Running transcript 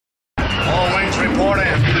report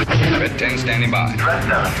in. Red 10 standing by. Red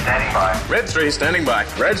 7 standing by. Red 3 standing by.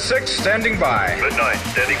 Red 6 standing by. Red 9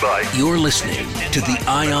 standing by. You're listening to the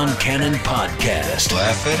Ion Cannon Podcast.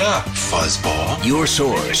 Laugh it up, fuzzball. Your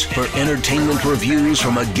source for entertainment reviews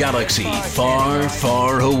from a galaxy far,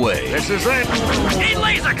 far away. This is it. Need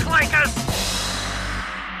laser clankers!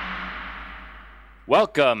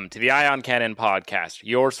 Welcome to the Ion Cannon Podcast,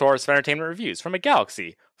 your source for entertainment reviews from a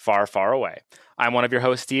galaxy far, far away. I'm one of your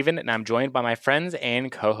hosts, Steven, and I'm joined by my friends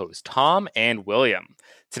and co-hosts, Tom and William.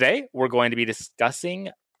 Today, we're going to be discussing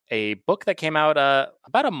a book that came out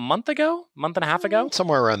about a month and a half ago.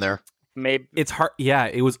 Somewhere around there. Maybe It's hard. Yeah,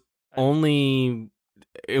 it was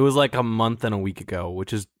like a month and a week ago,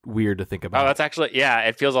 which is weird to think about. Oh, that's actually,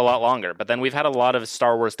 it feels a lot longer. But then we've had a lot of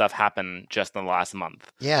Star Wars stuff happen just in the last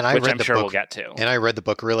month. Yeah, and which I'm sure we'll get to. And I read the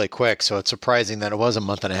book really quick, so it's surprising that it was a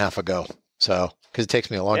month and a half ago. So, because it takes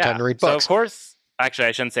me a long time to read books. So, of course, actually,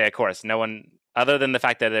 I shouldn't say of course. No one, other than the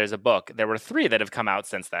fact that there's a book, there were 3 that have come out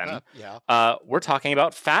since then. We're talking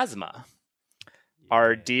about Phasma.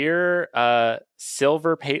 Our dear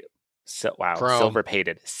silver pated. Silver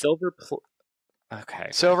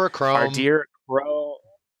Chrome. Our dear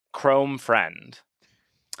Chrome friend.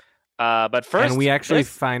 But first, and we actually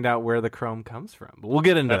find out where the Chrome comes from. But we'll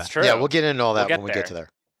get into that's that. True. Yeah, we'll get into all that when we get to there.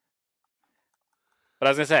 But I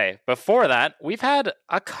was going to say, before that, we've had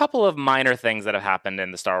a couple of minor things that have happened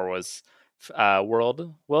in the Star Wars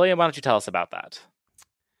world. William, why don't you tell us about that?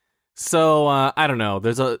 So, I don't know.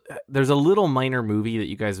 There's a little minor movie that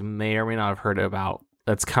you guys may or may not have heard about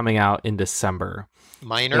that's coming out in December.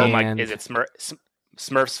 Minor? Oh my, is it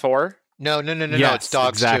Smurfs 4? No. Yes, It's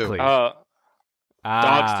Dogs exactly. 2. Oh,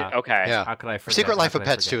 Dogs 2. Okay. Yeah. How could I forget? Secret Life of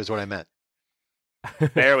Pets 2 is what I meant.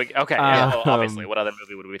 There we go. Okay. Yeah, well, obviously, what other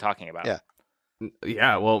movie would we be talking about? Yeah.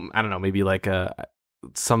 Yeah, well, I don't know, maybe like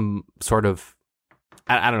some sort of,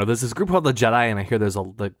 I don't know. There's this group called the Jedi, and I hear there's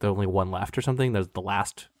there's only one left or something. There's the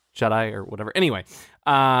Last Jedi or whatever. Anyway,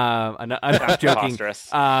 I'm joking.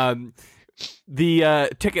 The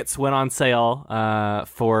tickets went on sale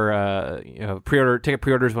for ticket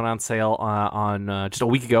pre-orders went on sale on just a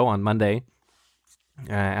week ago on Monday,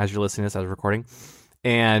 as you're listening to this, as recording,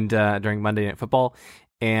 and during Monday Night Football.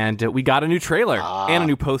 And we got a new trailer and a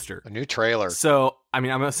new poster. A new trailer. So, I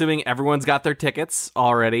mean, I'm assuming everyone's got their tickets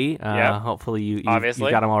already. Hopefully you got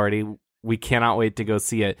them already. We cannot wait to go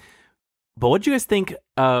see it. But what do you guys think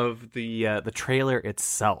of the trailer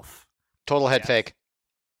itself? Total head fake.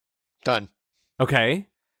 Done. Okay.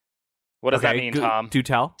 What does that mean, Tom? Do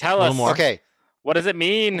tell. Tell us. More. Okay. What does it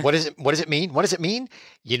mean? What does it mean? What does it mean?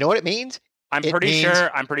 You know what it means? I'm pretty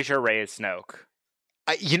sure Rey is Snoke.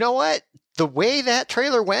 You know what? The way that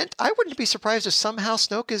trailer went, I wouldn't be surprised if somehow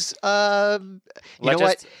Snoke is. And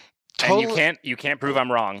you can't prove I'm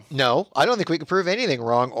wrong. No, I don't think we can prove anything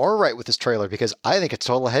wrong or right with this trailer because I think it's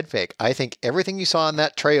total head fake. I think everything you saw in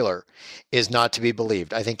that trailer is not to be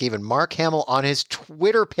believed. I think even Mark Hamill on his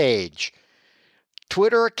Twitter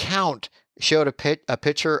account showed a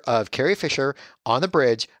picture of Carrie Fisher on the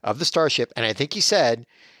bridge of the starship, and I think he said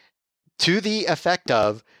to the effect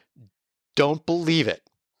of, "Don't believe it."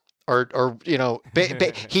 Or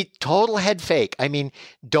he total head fake. I mean,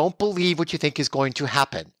 don't believe what you think is going to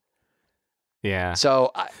happen. Yeah.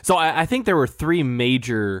 So I think there were 3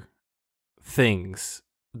 major things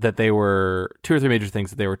that they were 2 or 3 major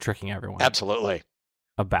things that they were tricking everyone. Absolutely.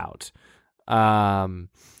 About. The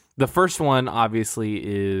first one obviously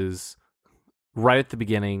is right at the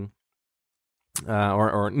beginning,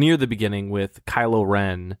 or near the beginning with Kylo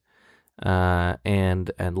Ren and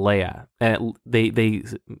Leia. And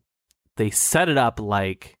they set it up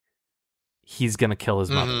like he's gonna kill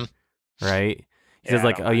his mother, right? He says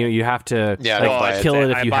like, you have to kill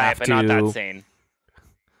it if you have to. But not that scene.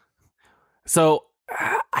 So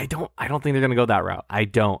I don't think they're gonna go that route. I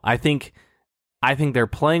think they're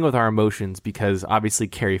playing with our emotions because obviously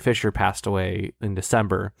Carrie Fisher passed away in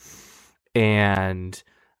December, and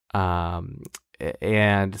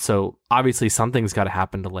so obviously something's got to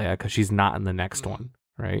happen to Leia because she's not in the next one,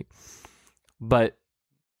 right? But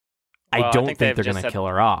I don't think they're going to kill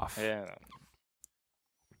her off. Yeah.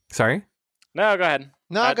 Sorry? No, go ahead.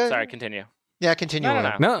 No, go ahead. Sorry, continue. Yeah, continue.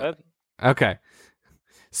 No. Okay.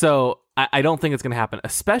 So I don't think it's going to happen,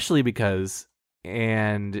 especially because,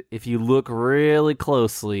 and if you look really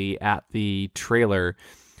closely at the trailer,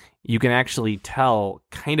 you can actually tell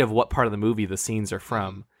kind of what part of the movie the scenes are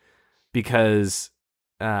from, because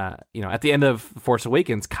at the end of Force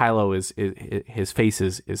Awakens, Kylo is his face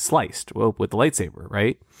is sliced with the lightsaber,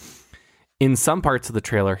 right? In some parts of the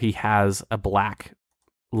trailer, he has a black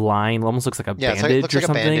line, almost looks like a bandage or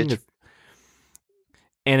something. Bandage.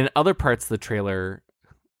 And in other parts of the trailer,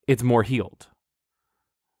 it's more healed.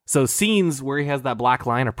 So scenes where he has that black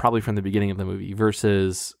line are probably from the beginning of the movie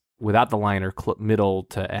versus without the line are middle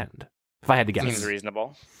to end. If I had to guess. Seems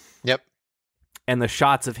reasonable. Yep. And the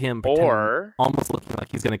shots of him Or almost looking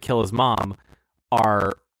like he's going to kill his mom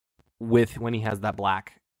are with when he has that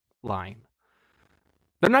black line.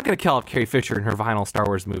 They're not going to kill off Carrie Fisher in her final Star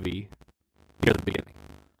Wars movie near the beginning.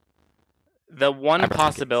 the one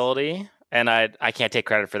possibility, and I can't take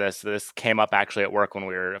credit for this. This came up actually at work when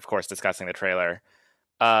we were, of course, discussing the trailer.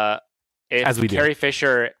 As we If do. Carrie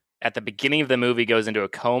Fisher at the beginning of the movie goes into a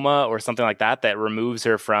coma or something like that, that removes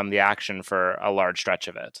her from the action for a large stretch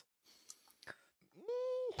of it.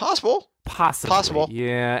 Possible. Possible.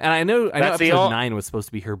 Yeah, and I know That's the episode ol- 9 was supposed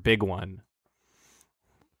to be her big one.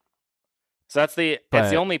 So that's the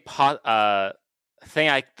only thing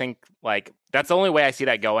I think, like, that's the only way I see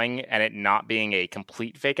that going and it not being a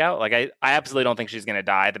complete fake out. Like, I absolutely don't think she's going to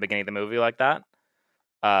die at the beginning of the movie like that.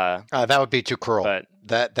 That would be too cruel. But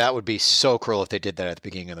That would be so cruel if they did that at the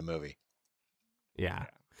beginning of the movie. Yeah.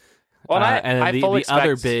 well, And I the fully expect,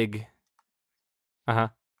 other big I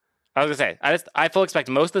was gonna say, I fully expect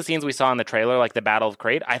most of the scenes we saw in the trailer, like the Battle of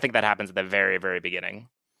Crate, I think that happens at the very, very beginning.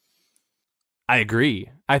 I agree.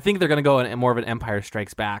 I think they're going to go in more of an Empire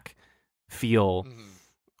Strikes Back feel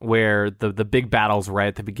where the big battles right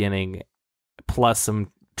at the beginning plus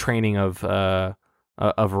some training of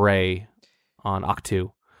Rey on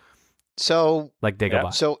Octu, So, like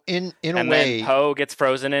Dagobah. so in a And way, then Poe gets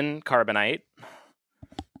frozen in carbonite.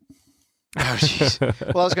 oh, jeez.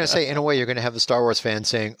 Well, I was going to say, in a way, you're going to have the Star Wars fans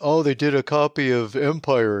saying, "Oh, they did a copy of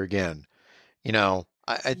Empire again." You know,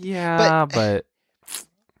 Yeah, but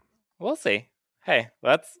We'll see. Hey,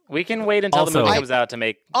 we can wait until the Also- movie comes out to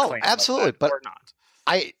make Oh, claims about absolutely, that, but- or not.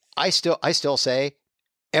 I still say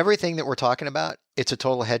everything that we're talking about, it's a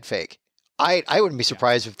total head fake. I wouldn't be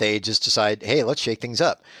surprised if they just decide, hey, let's shake things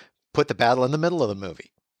up. Put the battle in the middle of the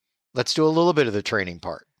movie. Let's do a little bit of the training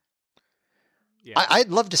part. Yeah. I'd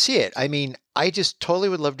love to see it. I mean, I just totally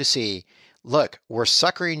would love to see, look, we're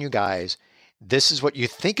suckering you guys. This is what you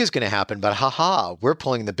think is going to happen, but haha, we're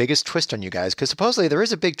pulling the biggest twist on you guys because supposedly there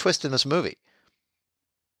is a big twist in this movie.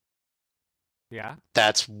 yeah.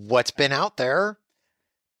 That's what's been out there.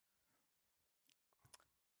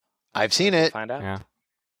 I've seen We'll it. find out.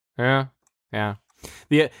 Yeah.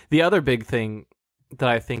 The other big thing that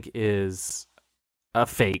I think is a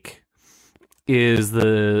fake is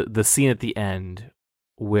the scene at the end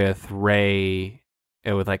with Rey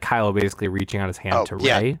and with like Kylo basically reaching out his hand to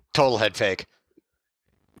yeah, Rey. total head fake.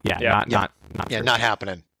 Yeah, Yeah. not Yeah, true. not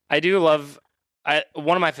happening. I do love.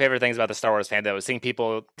 One of my favorite things about the Star Wars fandom was seeing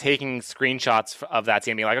people taking screenshots of that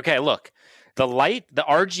scene and being like, okay, look, the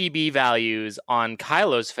RGB values on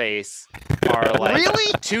Kylo's face are like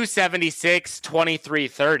Really? 276,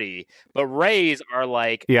 2330, but Rey's are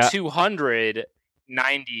like Yeah. 200,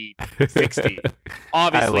 90, 60.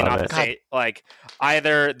 Obviously I love not it. the same. Like,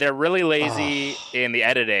 either they're really lazy Oh. in the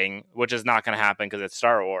editing, which is not going to happen because it's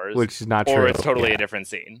Star Wars, Which is not or true. it's totally Yeah. a different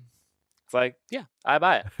scene. It's like, yeah, I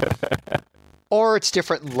buy it. Or it's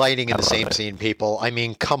different lighting in the same scene, people. I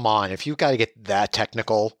mean, come on. If you've got to get that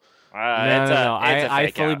technical. No, no. I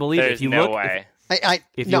fake fully out. believe There's if you no look- way.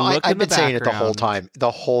 If you look I've in the been saying it the whole background- time.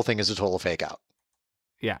 The whole thing is a total fake out.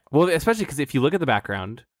 Yeah. Well, especially because if you look at the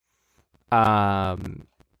background,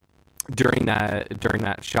 during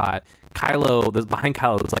that shot, behind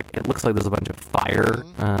Kylo, there's like it looks like there's a bunch of fire,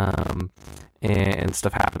 and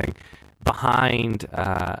stuff happening. Behind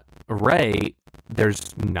Rey,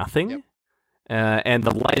 there's nothing, Yep. and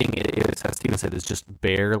the lighting is, as Steven said, is just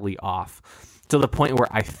barely off. To the point where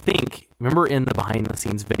I think, remember in the behind the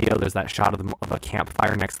scenes video, there's that shot of a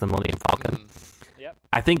campfire next to the Millennium Falcon. Yep.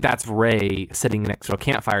 I think that's Rey sitting next to a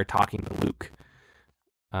campfire talking to Luke,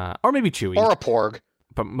 or maybe Chewie, Or a porg.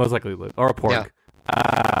 but most likely Luke, or a Porg.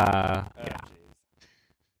 Yeah. Yeah.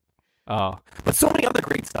 Oh, but so many other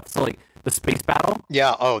great stuff. So like the space battle,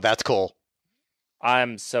 Yeah. Oh, that's cool.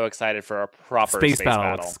 I'm so excited for a proper space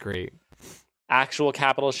battle looks great. Actual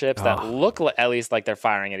capital ships that Oh. look at least like they're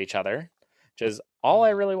firing at each other, which is all I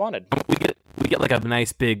really wanted. We get like a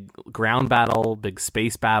nice big ground battle, big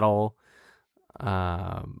space battle.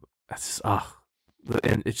 That's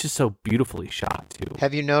and it's just so beautifully shot too.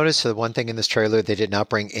 Have you noticed the one thing in this trailer? They did not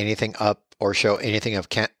bring anything up or show anything of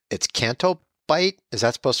it's Canto Bite? Is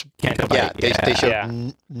that supposed to? Canto Yeah, Bite, they yeah. showed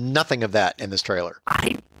Yeah. nothing of that in this trailer.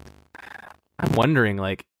 I'm wondering,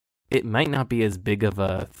 like, it might not be as big of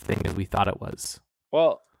a thing as we thought it was.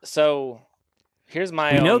 Well, so here's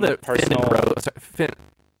my We know own that personal. Finn.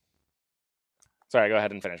 Sorry, go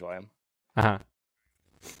ahead and finish, William.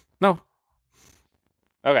 No.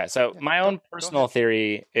 Okay, so my own personal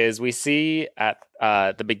theory is we see at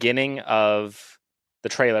the beginning of the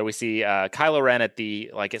trailer, we see Kylo Ren at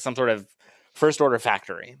at some sort of First Order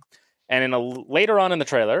factory. And later on in the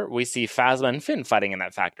trailer, we see Phasma and Finn fighting in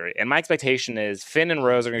that factory. And my expectation is Finn and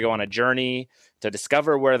Rose are going to go on a journey to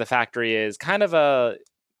discover where the factory is. Kind of I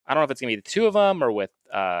don't know if it's going to be the two of them or with,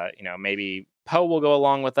 maybe Poe will go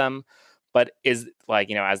along with them. But as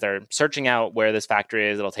they're searching out where this factory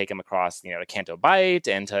is, it'll take them across, to Canto Bight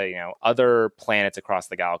and to, other planets across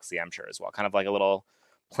the galaxy, I'm sure, as well. Kind of like a little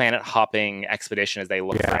planet hopping expedition as they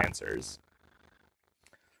look for answers.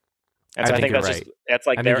 And so I think that's right. That's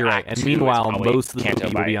like their right. And meanwhile, most of the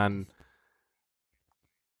movie will be on.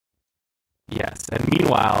 Yes, and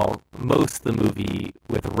meanwhile, most of the movie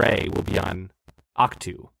with Rey will be on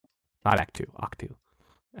Ahch-To, not Act 2,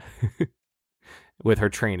 Ahch-To, with her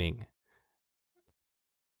training.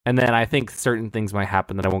 And then I think certain things might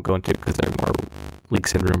happen that I won't go into because they're more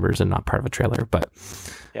leaks and rumors and not part of a trailer. But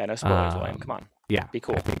yeah, no spoilers, William. Come on, yeah, be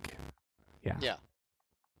cool. I think, yeah.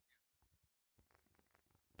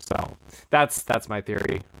 So that's my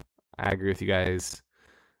theory. I agree with you guys.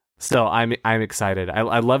 Still, I'm excited.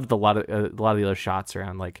 I loved a lot of the other shots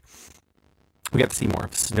around. Like we got to see more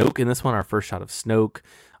of Snoke in this one. Our first shot of Snoke.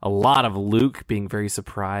 A lot of Luke being very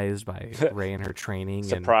surprised by Rey and her training.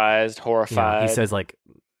 Surprised, horrified. He says like,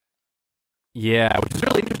 yeah, which is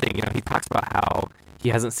really interesting. He talks about how he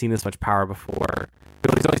hasn't seen this much power before.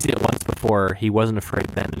 He's only seen it once before. He wasn't afraid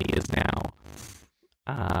then, and he is now.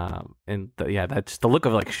 That's the look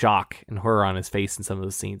of like shock and horror on his face in some of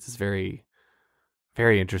those scenes is very,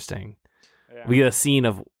 very interesting. Yeah. We get a scene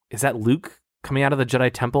of, is that Luke coming out of the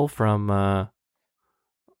Jedi Temple from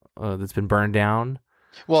that's been burned down?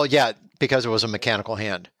 Well, yeah, because it was a mechanical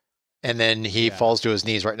hand, and then he falls to his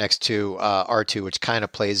knees right next to R2, which kind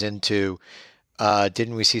of plays into.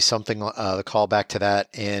 Didn't we see something the call back to that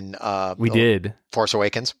in? We did Force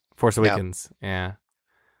Awakens. Yeah.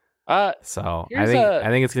 So I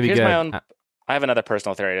think it's gonna be good. I have another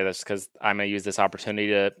personal theory to this because I'm gonna use this opportunity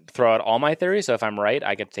to throw out all my theories. So if I'm right,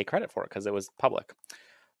 I get to take credit for it because it was public.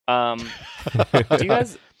 Do you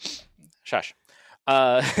guys? Shush.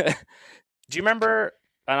 Do you remember?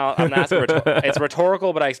 I'm gonna ask. It's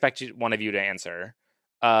rhetorical, but I expect one of you to answer.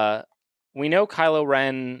 We know Kylo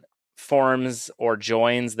Ren forms or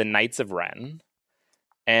joins the Knights of Ren,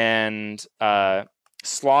 and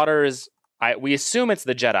slaughters. We assume it's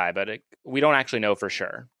the Jedi, but we don't actually know for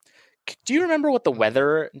sure. Do you remember what the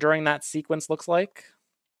weather during that sequence looks like?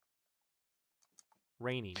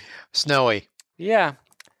 Rainy. Snowy. Yeah.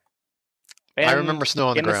 And I remember snow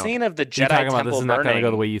on the ground. In the scene of the Jedi You're talking Temple about this is burning, not going to go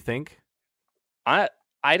the way you think? I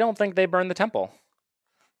don't think they burned the temple.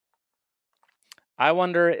 I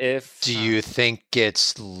wonder if... Do you think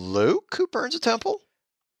it's Luke who burns the temple?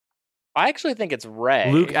 I actually think it's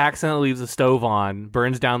Rey. Luke accidentally leaves the stove on,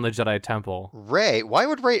 burns down the Jedi Temple. Rey? Why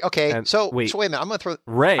would Rey? Okay, so wait a minute. I'm going to throw...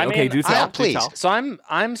 Rey, okay, do tell. Please. So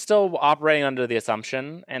I'm still operating under the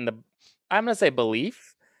assumption and I'm going to say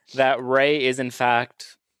belief that Rey is in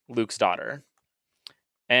fact Luke's daughter.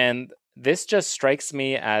 And this just strikes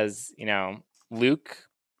me as, Luke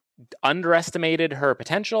underestimated her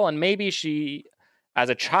potential, and maybe she, as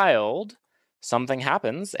a child, something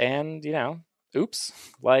happens and, oops,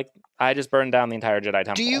 like I just burned down the entire Jedi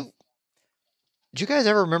Temple. Do you guys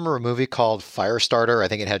ever remember a movie called Firestarter? I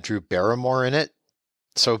think it had Drew Barrymore in it.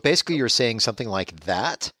 So basically you're saying something like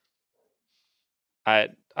that? I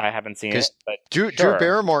haven't seen it, but Drew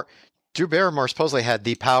Barrymore supposedly had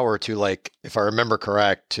the power to, like, if I remember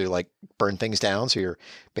correct, to like burn things down. So you're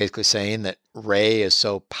basically saying that Rey is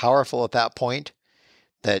so powerful at that point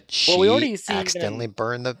that she accidentally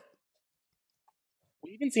burned the...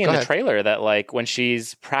 We even see in the trailer that, like, when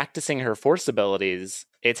she's practicing her Force abilities,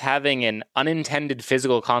 it's having an unintended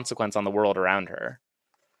physical consequence on the world around her.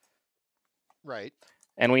 Right.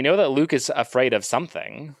 And we know that Luke is afraid of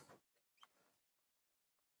something.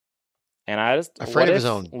 And I just... Afraid of his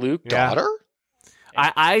own Luke daughter?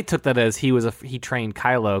 I took that as he trained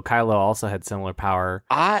Kylo. Kylo also had similar power.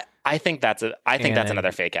 I think that's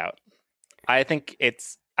another fake out. I don't think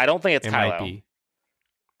it's Kylo. Might be.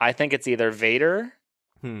 I think it's either Vader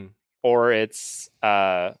or it's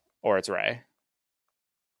Rey.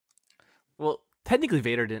 Well,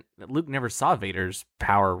 technically Luke never saw Vader's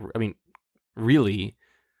power. I mean, really,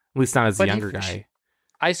 at least not as a younger guy.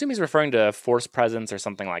 I assume he's referring to Force presence or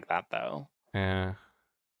something like that, though. Yeah.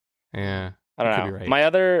 I don't know. Right. My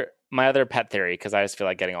other pet theory, because I just feel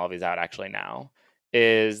like getting all of these out actually now,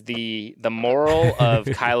 is the moral of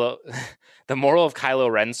Kylo. The moral of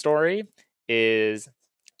Kylo Ren's story is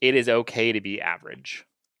it is okay to be average.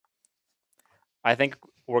 I think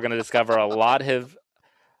we're going to discover a lot of.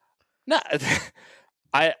 No,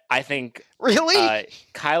 I think really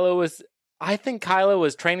Kylo was. I think Kylo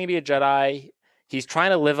was training to be a Jedi. He's trying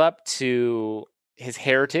to live up to his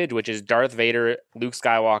heritage, which is Darth Vader, Luke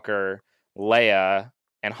Skywalker, Leia,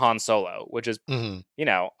 and Han Solo, which is, Mhm.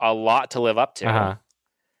 a lot to live up to. Uh-huh.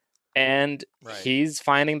 And Right. he's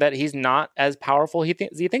finding that he's not as powerful as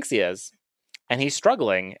he thinks he is. And he's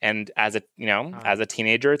struggling. And as a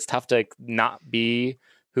teenager, it's tough to not be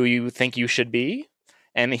who you think you should be.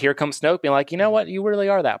 And here comes Snoke being like, you know what? You really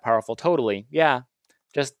are that powerful. Totally. Yeah.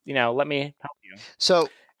 Just, let me help you. So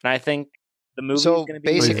And I think the movie So is going to be...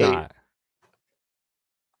 But he's basically- not.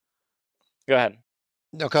 Go ahead.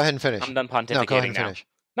 no, go ahead and finish. I'm done pontificating No, go ahead and now. finish.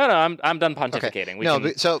 No, I'm done pontificating. We No, can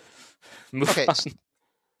but so move okay, on.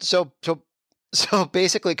 So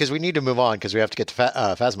basically, because we need to move on because we have to get to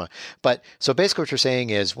Phasma. But so basically, what you're saying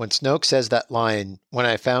is when Snoke says that line, "When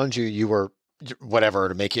I found you, you were whatever,"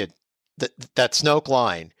 to make it that Snoke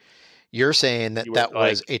line, you're saying that You were, that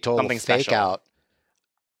was a total something fake special. out.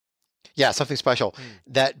 Yeah, something special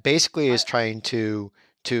that basically is trying to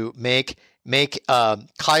make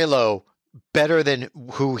Kylo better than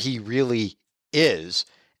who he really is,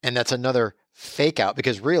 and that's another fake out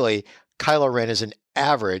because really Kylo Ren is an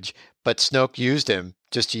average, but Snoke used him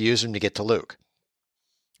just to use him to get to Luke.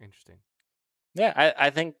 Interesting. Yeah, I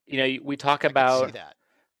think we talk I can about see that.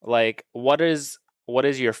 like what is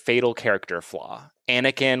your fatal character flaw?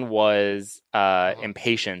 Anakin was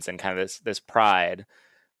impatience and kind of this pride,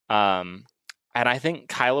 and I think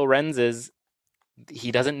Kylo Ren's is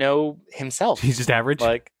he doesn't know himself. He's just average.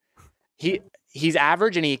 Like he's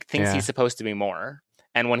average and he thinks Yeah. he's supposed to be more,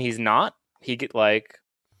 and when he's not, he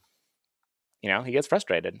he gets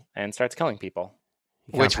frustrated and starts killing people.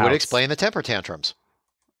 He kinda Which would pouts. explain the temper tantrums.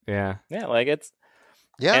 Yeah. Yeah, like it's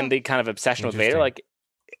Yeah. and the kind of obsession with Vader. Interesting.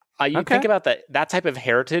 Like you Okay. think about that type of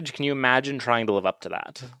heritage. Can you imagine trying to live up to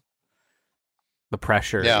that? The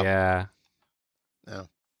pressure. Yeah. Yeah.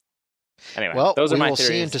 Anyway, well, those are we my will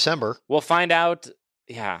theories. see in December. We'll find out.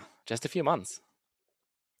 Yeah, just a few months.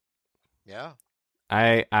 Yeah.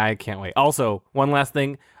 I can't wait. Also, one last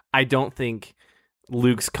thing. I don't think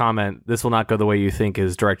Luke's comment, "This will not go the way you think,"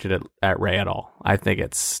 is directed at Rey at all. I think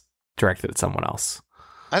it's directed at someone else.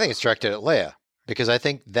 I think it's directed at Leia because I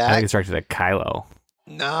think I that think it's directed at Kylo.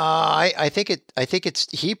 no, I think it's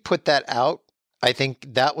he put that out. I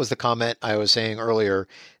think that was the comment I was saying earlier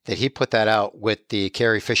that he put that out with the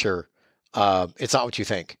Carrie Fisher. It's not what you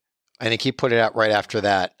think. I think he put it out right after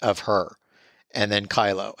that of her, and then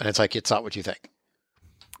Kylo, and it's like it's not what you think.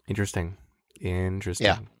 Interesting.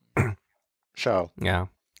 Yeah. So, Yeah.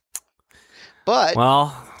 but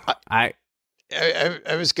Well, I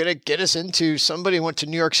I was gonna get us into somebody went to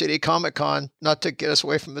New York City Comic Con, not to get us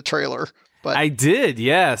away from the trailer, but I did,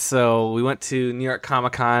 yeah. So we went to New York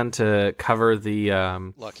Comic Con to cover the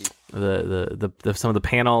lucky. the some of the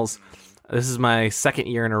panels. This is my second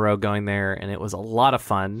year in a row going there, and it was a lot of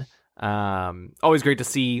fun. Always great to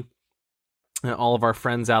see all of our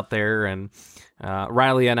friends out there, and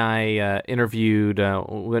Riley and I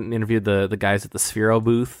went and interviewed the guys at the Sphero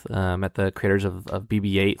booth at the creators of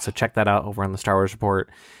BB-8. So check that out over on the Star Wars Report.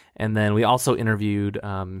 And then we also interviewed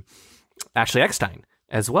Ashley Eckstein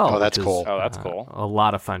as well. Oh, that's which is, cool. Oh, that's cool. A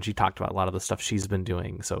lot of fun. She talked about a lot of the stuff she's been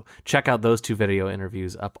doing. So check out those two video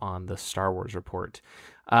interviews up on the Star Wars Report.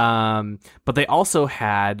 But they also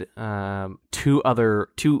had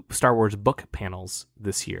two Star Wars book panels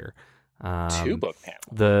this year. 2 book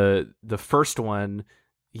panels. The first one,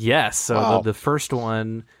 yes. So Wow. the first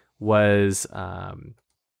one was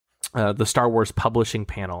the Star Wars publishing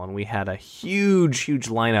panel, and we had a huge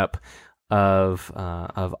lineup of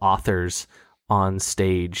authors on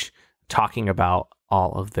stage talking about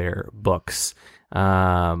all of their books,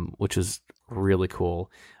 which is really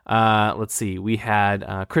cool. Let's see. We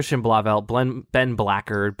had Christian Blauvelt, Ben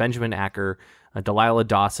Blackard, Benjamin Acker, Delilah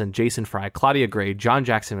Dawson, Jason Fry, Claudia Gray, John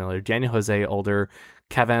Jackson Miller, Daniel Jose Older,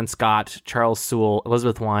 Kevin Scott, Charles Sewell,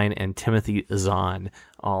 Elizabeth Wine, and Timothy Zahn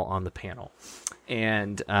all on the panel.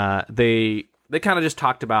 And they kind of just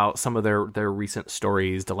talked about some of their recent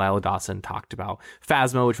stories. Delilah Dawson talked about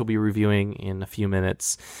Phasma, which we'll be reviewing in a few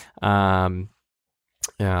minutes.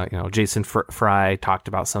 Jason Fry talked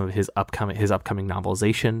about some of his upcoming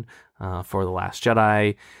novelization for The Last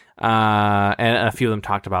Jedi. And a few of them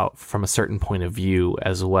talked about from a certain point of view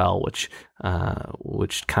as well, which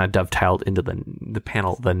kind of dovetailed into the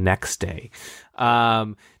panel the next day.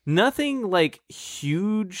 Nothing like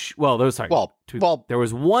huge. Well, there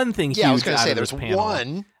was one thing. Yeah, I was huge going to out say of there's this panel.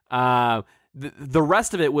 one. The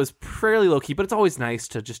rest of it was fairly low key, but it's always nice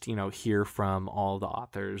to just hear from all the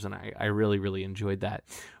authors, and I really enjoyed that.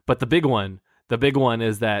 But the big one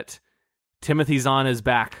is that Timothy Zahn is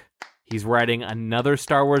back. He's writing another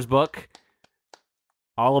Star Wars book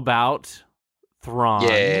all about Thrawn.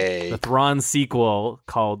 Yay. The Thrawn sequel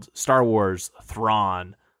called Star Wars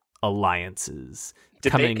Thrawn Alliances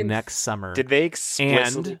coming next summer. Did they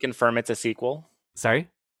explicitly And- confirm it's a sequel? Sorry?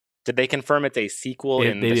 Did they confirm it's a sequel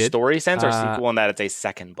in They the did. story sense, or sequel in that it's a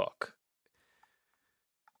second book?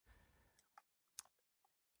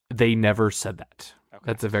 They never said that. Okay.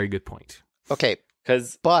 That's a very good point. Okay,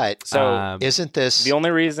 Because but so isn't this the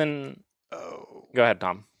only reason. Oh, Go ahead,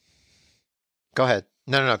 Tom. go ahead.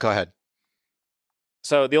 No, go ahead.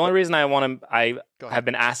 So the only reason I Go ahead. have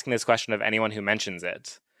been asking this question of anyone who mentions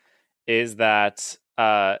it is that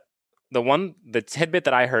the tidbit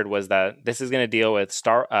that I heard was that this is going to deal with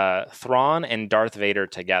Thrawn and Darth Vader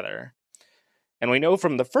together, and we know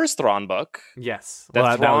from the first Thrawn book Yes. That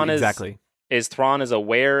Well, Thrawn is- exactly. Thrawn is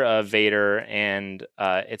aware of Vader, and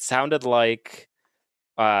it sounded like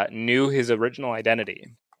knew his original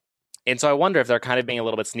identity. And so I wonder if they're kind of being a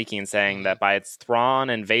little bit sneaky and saying that by it's Thrawn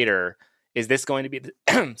and Vader, is this going to be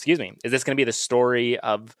excuse me, is this going to be the story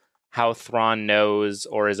of how Thrawn knows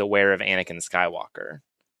or is aware of Anakin Skywalker,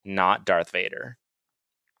 not Darth Vader?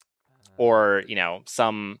 Or,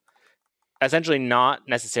 some essentially not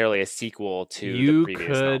necessarily a sequel to You the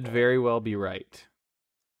previous could novel. very well be right.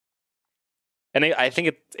 And I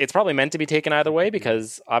think it's probably meant to be taken either way,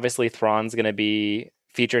 because obviously Thrawn's going to be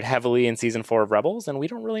featured heavily in season 4 of Rebels, and we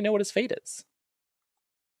don't really know what his fate is.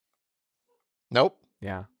 Nope.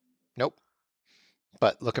 Yeah.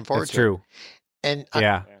 But looking forward That's to true. it. And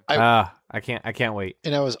Yeah. I- I can't wait.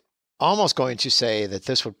 I was almost going to say that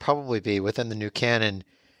this would probably be within the new canon,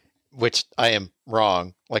 which I am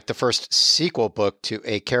wrong, like the first sequel book to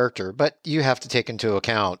a character, but you have to take into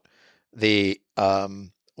account the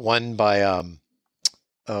one by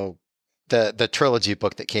the trilogy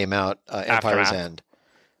book that came out, Empire's Aftermath. End.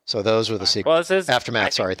 So those were the sequels. Well, this is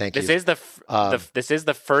Aftermath. Sorry, thank this you. is this is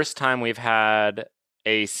the first time we've had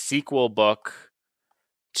a sequel book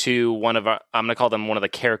to one of our, I'm going to call them one of the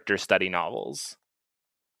character study novels.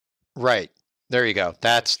 Right. There you go.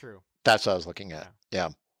 That's true. what I was looking at. Yeah.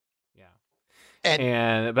 Yeah.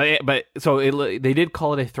 And But so they did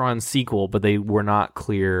call it a Thrawn sequel, but they were not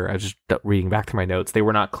clear. I was just reading back to my notes. They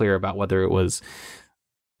were not clear about whether it was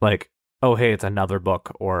like, oh, hey, it's another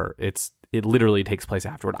book, or it literally takes place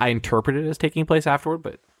afterward. I interpret it as taking place afterward,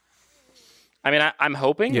 but I mean, I'm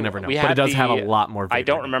hoping. you never know. We But it had does have a the- lot more. I Vader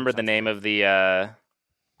don't in it, remember which the sounds name good. of the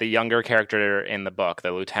younger character in the book,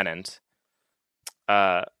 the lieutenant.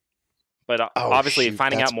 But obviously, shoot,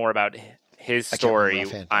 finding that's- out more about his I can't remember story,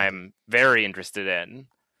 offhand. I'm very interested in.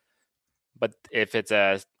 But if it's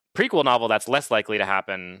a prequel novel, that's less likely to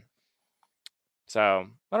happen. So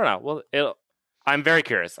I don't know. Well, I'm very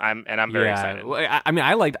curious. I'm very excited. Well, I mean,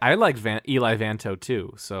 I liked Eli Vanto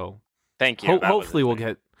too. So Thank you. That was hopefully his we'll name.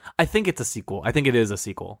 get. I think it's a sequel. I think it is a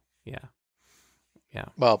sequel. Yeah.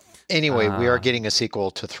 well, anyway, we are Uh, getting a sequel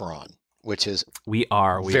to Thrawn, which is We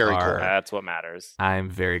are. Very cool. That's what matters. I'm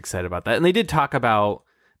very excited about that. And they did talk about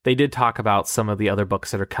some of the other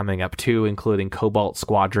books that are coming up too, including Cobalt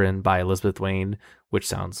Squadron by Elizabeth Wayne, which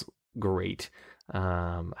sounds great.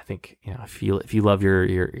 I think if you love your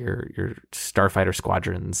Starfighter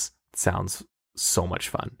squadrons, it sounds so much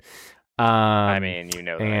fun. I mean,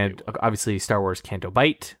 that and obviously Star Wars Canto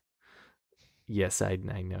Bight. Yes, I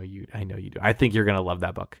know you. I know you do. I think you're gonna love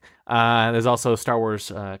that book. There's also Star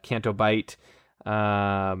Wars Canto Bight,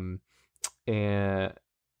 and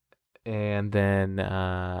then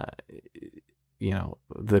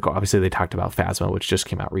obviously they talked about Phasma, which just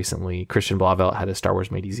came out recently. Christian Blauvelt had a Star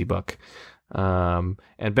Wars Made Easy book, and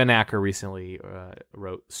Ben Acker recently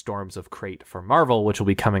wrote Storms of Crate for Marvel, which will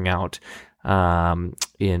be coming out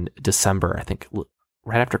in December, I think,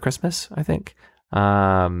 right after Christmas. I think.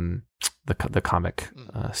 The comic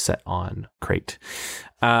set on Crate.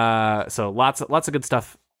 So lots of good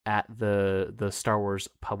stuff at the Star Wars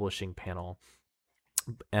publishing panel.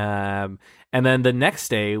 And then the next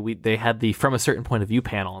day they had the From a Certain Point of View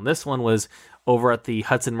panel, and this one was over at the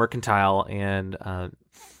Hudson Mercantile, and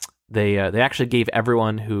they actually gave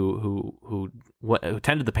everyone who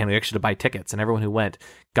attended the panel actually to buy tickets, and everyone who went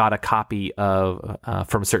got a copy of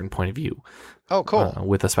From a Certain Point of View. oh cool.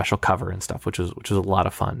 With a special cover and stuff, which was a lot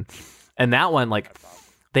of fun. And that one, like,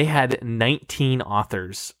 they had 19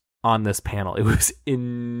 authors on this panel. It was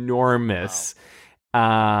enormous.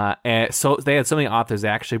 And so they had so many authors, they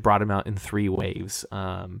actually brought them out in 3 waves.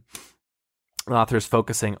 Authors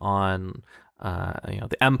focusing on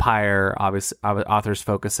the Empire, obviously, authors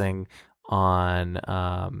focusing on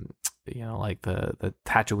like the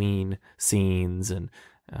Tatooine scenes and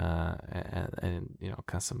kind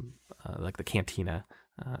of some like the Cantina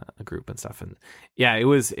group and stuff. And yeah, it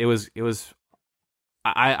was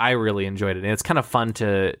I really enjoyed it, and it's kind of fun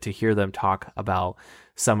to hear them talk about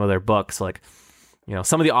some of their books. Like, you know,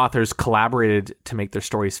 some of the authors collaborated to make their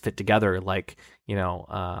stories fit together. Like, you know,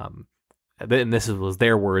 and this was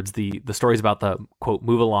their words. The stories about the quote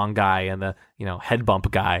move along guy and the, you know, head bump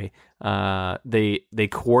guy. They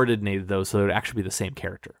coordinated those so it would actually be the same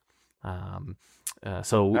character.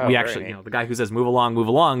 So we actually, you know, the guy who says move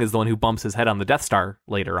along is the one who bumps his head on the Death Star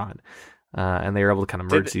later on. And they were able to kind of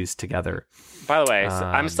merge these together. By the way, so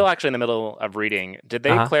I'm still actually in the middle of reading. Did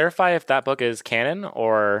they clarify if that book is canon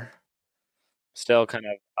or still kind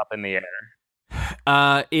of up in the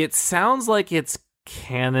air? It sounds like it's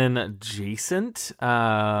canon adjacent.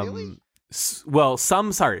 Really? Well,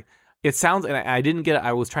 sorry. It sounds, and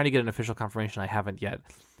I was trying to get an official confirmation. I haven't yet.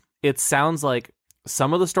 It sounds like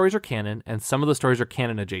some of the stories are canon and some of the stories are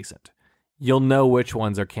canon adjacent. You'll know which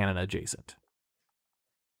ones are canon adjacent.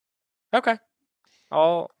 Okay.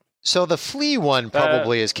 So the Flea one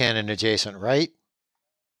probably is canon adjacent, right?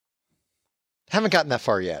 Haven't gotten that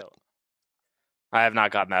far yet. I have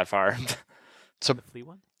not gotten that far. So The Flea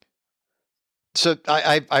one? So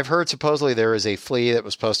I've heard supposedly there is a flea that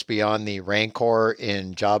was supposed to be on the Rancor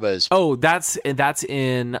in Jabba's. Oh, that's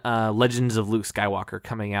in Legends of Luke Skywalker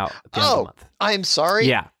coming out at the end of the month. I'm sorry.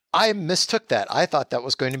 Yeah. I mistook that. I thought that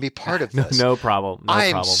was going to be part of this. No problem.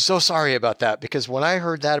 I'm so sorry about that, because when I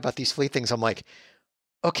heard that about these flea things, I'm like,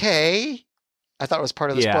 okay. I thought it was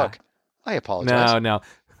part of this book. I apologize. No.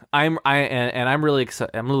 I'm really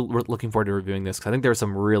excited. I'm really looking forward to reviewing this because I think there are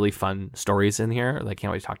some really fun stories in here that I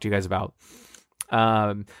can't wait to talk to you guys about.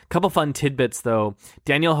 Couple fun tidbits though.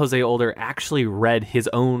 Daniel Jose Older actually read his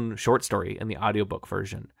own short story in the audiobook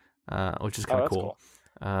version, which is kind of cool.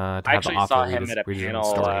 I actually saw him at a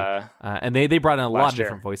panel, and they brought in a lot of year.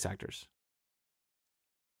 different voice actors.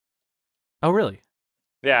 Oh, really?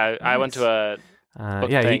 Yeah, Nice. I went to a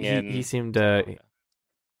book thing he seemed okay.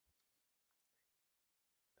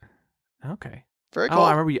 Very cool. Oh,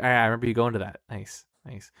 I remember you going to that. Nice.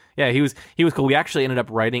 Yeah, he was cool. We actually ended up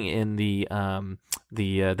riding in the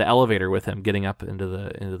elevator with him, getting up into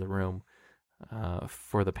the room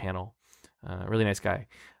for the panel. Really nice guy.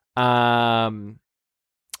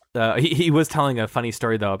 He was telling a funny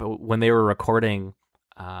story though about when they were recording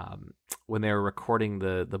the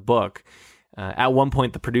book. At one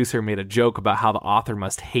point, the producer made a joke about how the author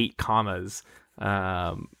must hate commas.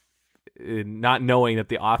 Not knowing that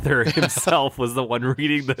the author himself was the one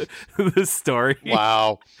reading the story.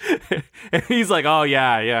 Wow. And he's like, oh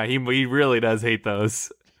yeah, he really does hate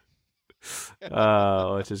those.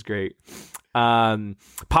 Which is great.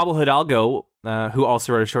 Pablo Hidalgo, who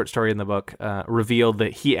also wrote a short story in the book, revealed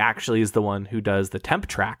that he actually is the one who does the temp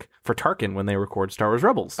track for Tarkin when they record Star Wars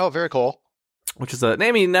Rebels. Oh, very cool. Which is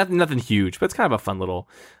nothing huge, but it's kind of a fun little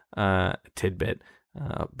tidbit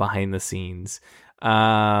behind the scenes.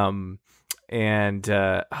 There's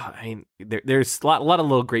a lot of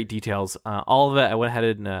little great details. All of it I went ahead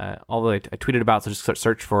and I tweeted about. So just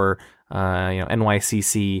search for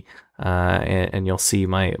NYCC and you'll see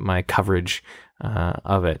my coverage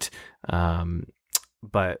of it.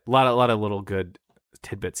 But a lot of little good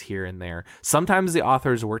tidbits here and there. Sometimes the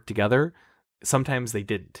authors worked together, sometimes they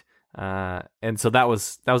didn't. And so that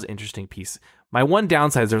was an interesting piece. My one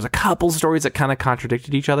downside is there's a couple stories that kind of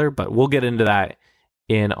contradicted each other, but we'll get into that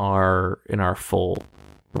in our full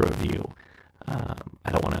review.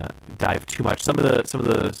 I don't want to dive too much. Some of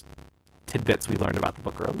the tidbits we learned about the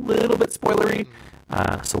book are a little bit spoilery,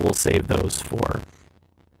 so we'll save those for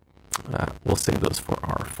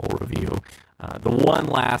our full review. The one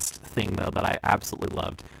last thing though that I absolutely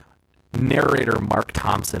loved, narrator Mark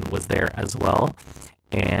Thompson was there as well,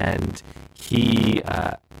 and he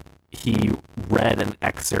read an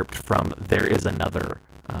excerpt from There Is Another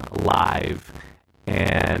live.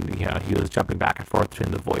 And he was jumping back and forth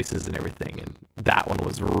between the voices and everything, and that one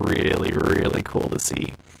was really, really cool to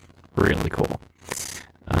see. Really cool.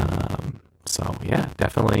 So yeah,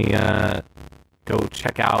 definitely go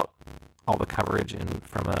check out all the coverage and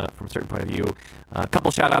from a certain point of view. A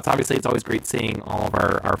couple shout outs. Obviously, it's always great seeing all of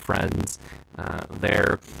our friends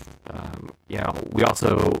there. We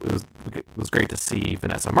also it was great to see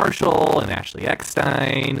Vanessa Marshall and Ashley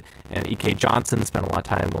Eckstein and E.K. Johnson. Spent a lot of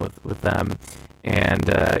time with them. And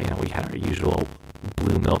we had our usual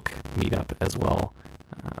Blue Milk meetup as well,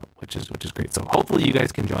 which is great. So hopefully you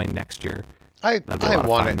guys can join next year. I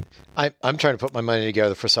want it. I'm trying to put my money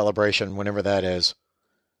together for Celebration whenever that is.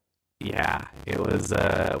 Yeah, it was.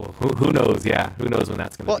 Who knows? Yeah, who knows when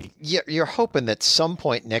that's going to be? Well, you're hoping that some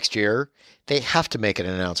point next year they have to make an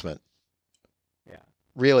announcement. Yeah,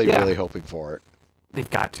 really hoping for it. They've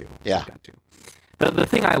got to. Yeah. They've got to. the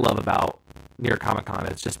thing I love about New York Comic Con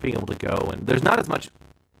is just being able to go, and there's not as much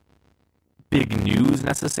big news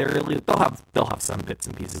necessarily. They'll have some bits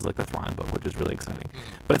and pieces like the Thrawn book, which is really exciting,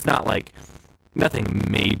 but it's not like nothing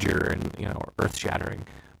major and earth shattering.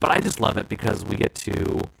 But I just love it because we get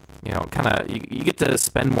to kind of you get to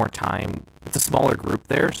spend more time. It's a smaller group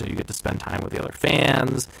there, so you get to spend time with the other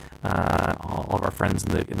fans, all of our friends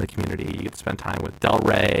in the community. You get to spend time with Del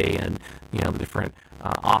Rey and the different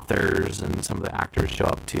authors, and some of the actors show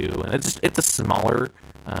up too. And it's a smaller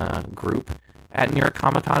group at New York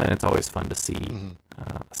Comic Con, and it's always fun to see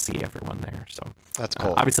everyone there. So That's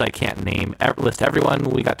cool. Obviously, I can't list everyone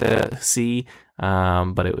we got to see,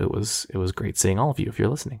 but it was great seeing all of you if you're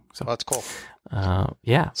listening. So That's cool.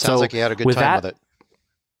 Yeah, Sounds like you had a good time with it.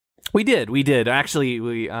 We did. Actually,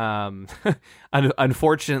 we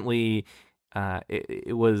unfortunately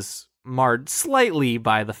it was marred slightly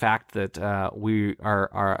by the fact that the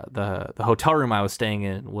hotel room I was staying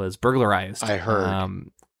in was burglarized. I heard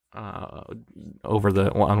on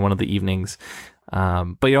one of the evenings,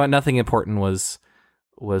 but you know what? Nothing important was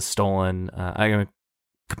stolen.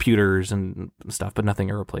 Computers and stuff, but nothing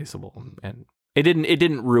irreplaceable, and it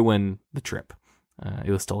didn't ruin the trip.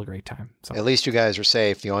 It was still a great time. So. At least you guys are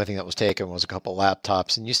safe. The only thing that was taken was a couple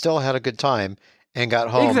laptops, and you still had a good time and got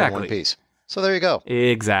home in one piece. So there you go.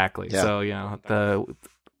 Exactly. Yeah. So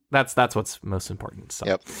that's what's most important. So.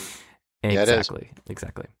 Yep. Exactly.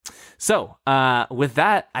 Exactly. So with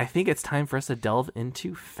that, I think it's time for us to delve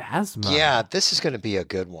into Phasma. Yeah, this is going to be a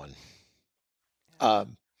good one.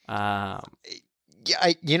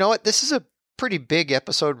 Yeah, you know what? This is a pretty big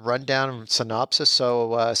episode rundown and synopsis.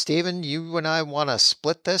 So, Steven, you and I want to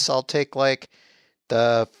split this. I'll take like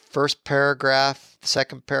the first paragraph, the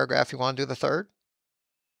second paragraph. You want to do the third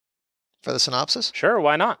for the synopsis? Sure,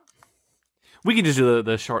 why not? We can just do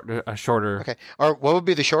the shorter. Okay. Or what would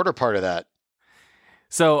be the shorter part of that?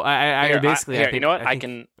 So I basically, you know what? I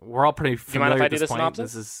can. We're all pretty familiar. Do you mind if I at do this the point.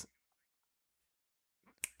 synopsis? This is.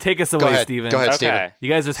 Take us away, Steven. Go ahead, Okay. Steven. You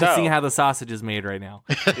guys are seeing how the sausage is made right now.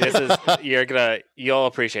 You'll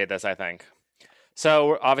appreciate this, I think.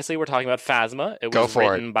 So obviously we're talking about Phasma. It was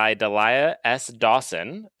written by Delia S.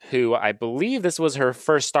 Dawson, who I believe this was her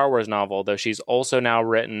first Star Wars novel, though she's also now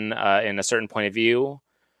written in A Certain Point of View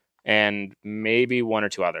and maybe one or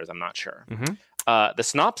two others. I'm not sure. Mm-hmm. The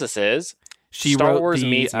synopsis is she Star wrote Wars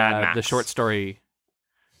meets Mad Max. The short story.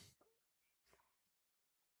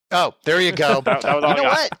 Oh, there you go. That was all You know I got.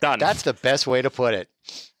 what? Done. That's the best way to put it.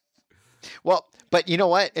 Well, but you know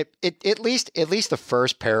what? It at least the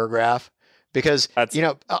first paragraph, because on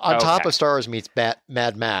top of Star Wars meets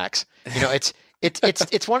Mad Max,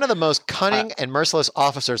 it's one of the most cunning and merciless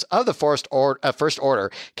officers of the First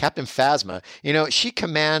Order, Captain Phasma. She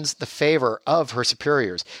commands the favor of her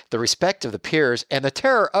superiors, the respect of the peers, and the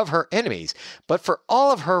terror of her enemies. But for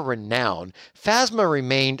all of her renown, Phasma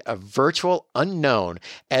remained a virtual unknown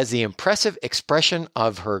as the impassive expression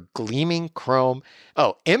on her gleaming chrome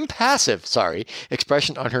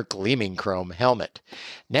helmet.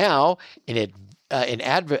 Now,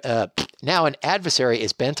 now an adversary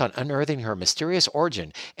is bent on unearthing her mysterious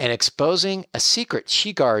origin and exposing a secret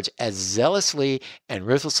she guards as zealously and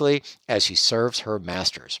ruthlessly as she serves her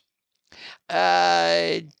masters.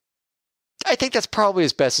 I think that's probably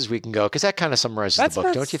as best as we can go, because that kind of summarizes the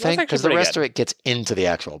book, don't you think? Because the rest of it gets into the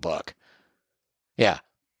actual book. Yeah.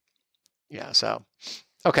 Yeah, so,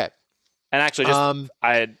 okay. And actually,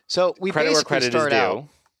 so we credit where credit is due. Out.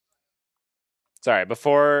 Sorry,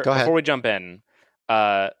 before we jump in,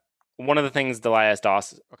 one of the things Delia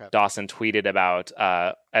Dawson tweeted about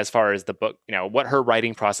as far as the book, what her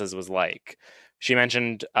writing process was like. She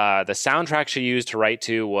mentioned the soundtrack she used to write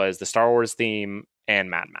to was the Star Wars theme and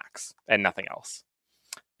Mad Max and nothing else.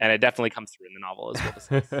 And it definitely comes through in the novel as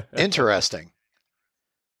well. Interesting.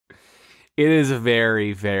 It is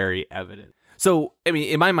very, very evident. So, I mean,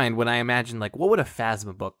 in my mind, when I imagine, like, what would a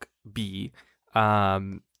Phasma book be? I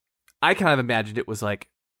kind of imagined it was like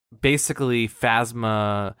basically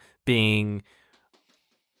Phasma being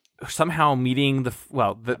somehow meeting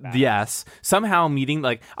somehow meeting,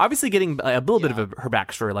 like, obviously getting a little bit of her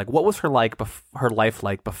backstory. Like, what was her life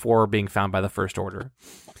like before being found by the First Order?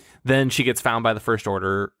 Then she gets found by the First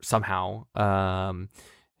Order somehow.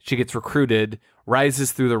 She gets recruited,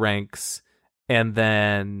 rises through the ranks, and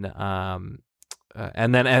then the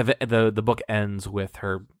book ends with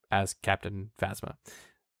her as Captain Phasma.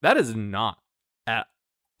 That is not at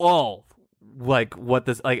all like what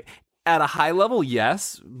this, like, at a high level,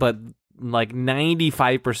 yes, but like 95%,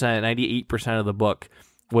 98% of the book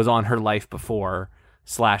was on her life before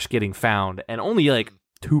 / getting found, and only like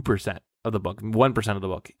 2% of the book, 1% of the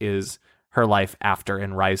book is her life after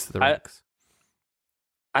and rise to the ranks.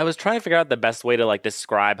 I was trying to figure out the best way to like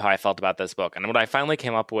describe how I felt about this book. And what I finally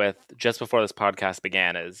came up with just before this podcast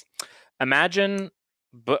began is imagine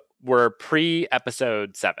we're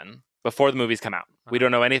pre-episode 7 before the movies come out. We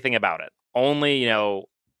don't know anything about it. Only,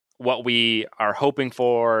 what we are hoping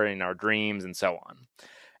for in our dreams and so on.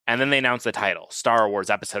 And then they announced the title, Star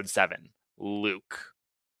Wars Episode 7, Luke.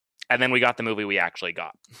 And then we got the movie we actually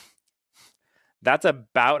got. That's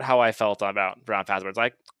about how I felt about Brown Phasma. It's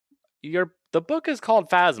like, the book is called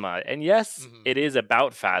Phasma, and yes, it is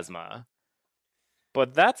about Phasma.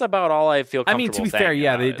 But that's about all I feel comfortable to be saying fair,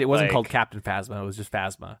 yeah, about it wasn't called Captain Phasma. It was just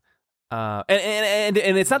Phasma. And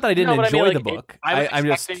it's not that I didn't enjoy the book.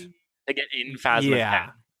 I'm expecting to get in Phasma's head.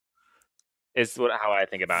 Is how I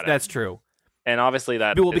think about it. That's true. And obviously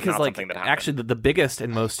that because is not like something that happened. actually the biggest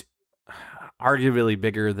and most arguably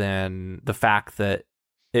bigger than the fact that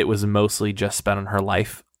it was mostly just spent on her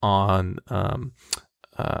life on on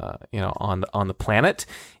the planet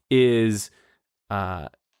is the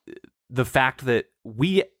fact that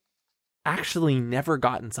we actually never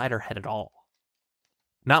got inside her head at all.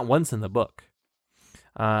 Not once in the book.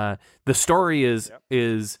 The story is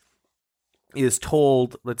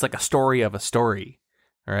told. It's like a story of a story,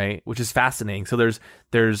 right? Which is fascinating. So there's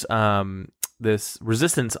this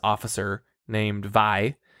resistance officer named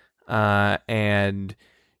Vi, and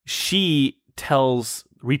she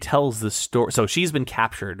retells the story. So she's been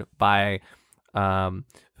captured by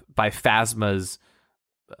Phasma's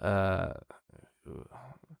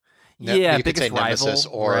you could biggest say nemesis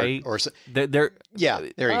rival, or right? or They're yeah,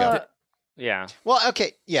 there you go. Yeah. Well,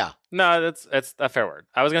 okay, yeah. No, that's a fair word.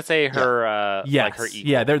 I was gonna say her yes, like her equal.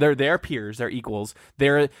 yeah, they're peers, they're equals.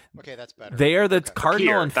 Okay, that's better. They are the Okay. Cardinal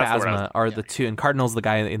Peer, and that's the word I was- Phasma are the two, and Cardinal's the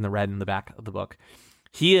guy in the red in the back of the book.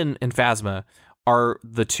 He and Phasma are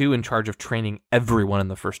the two in charge of training everyone in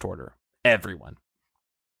the First Order. Everyone.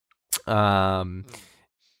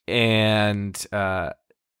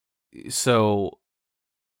 So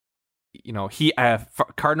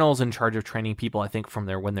Cardinal's in charge of training people, I think, from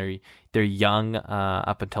when they're young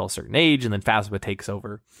up until a certain age, and then Phasma takes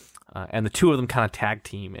over, and the two of them kind of tag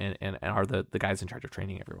team and are the guys in charge of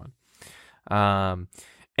training everyone.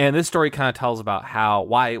 And this story kind of tells about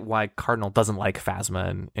why Cardinal doesn't like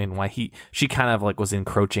Phasma and why she kind of like was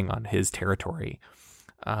encroaching on his territory.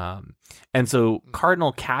 And so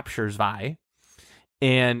Cardinal captures Vi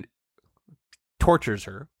and tortures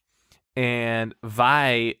her, and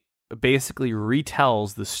Vi basically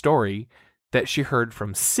retells the story that she heard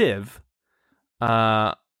from Civ,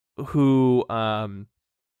 who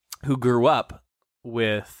grew up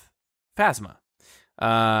with Phasma,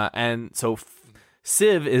 and so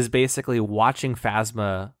Civ is basically watching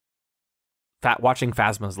Phasma's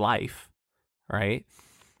life, right?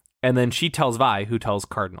 And then she tells Vi, who tells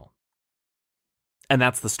Cardinal, and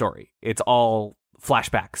that's the story. It's all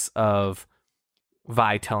flashbacks of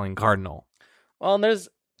Vi telling Cardinal. Well, and there's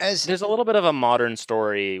a little bit of a modern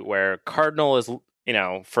story where Cardinal is,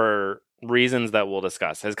 for reasons that we'll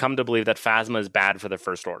discuss, has come to believe that Phasma is bad for the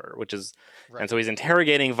First Order, which is, Right. and so he's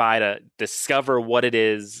interrogating Vi to discover what it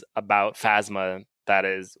is about Phasma that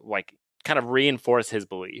is like kind of reinforce his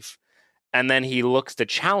belief, and then he looks to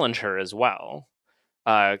challenge her as well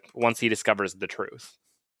once he discovers the truth.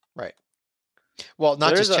 Right. Well,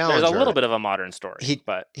 not just challenge there's her. a little bit of a modern story,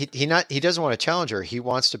 but He doesn't want to challenge her. He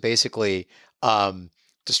wants to basically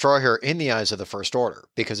destroy her in the eyes of the First Order.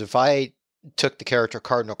 Because if I took the character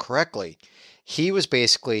Cardinal correctly, he was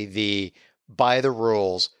basically the by the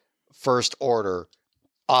rules First Order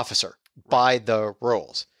officer. By the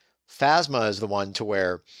rules. Phasma is the one to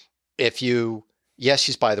where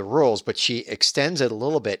she's by the rules, but she extends it a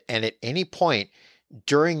little bit, and at any point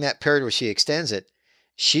during that period where she extends it,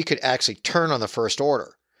 she could actually turn on the First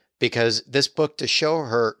Order, because this book does show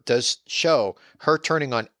her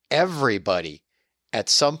turning on everybody at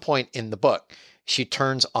some point in the book. She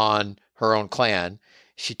turns on her own clan.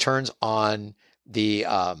 She turns on the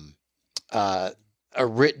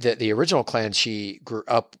original clan she grew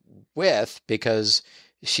up with, because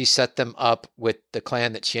she set them up with the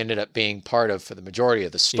clan that she ended up being part of for the majority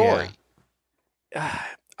of the story.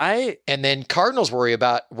 And then Cardinal's worried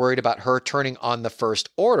about her turning on the First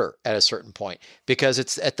Order at a certain point, because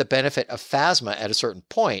it's at the benefit of Phasma at a certain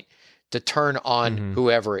point to turn on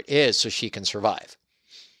whoever it is so she can survive.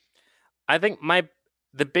 I think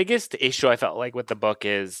the biggest issue I felt like with the book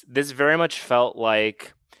is this very much felt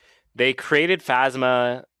like they created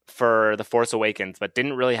Phasma for The Force Awakens, but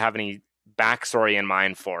didn't really have any backstory in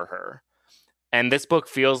mind for her. And this book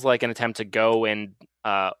feels like an attempt to go and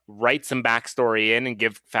write some backstory in and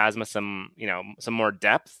give Phasma some more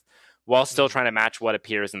depth while still trying to match what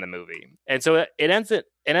appears in the movie. And so it ends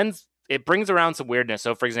it brings around some weirdness.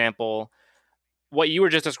 So, for example, what you were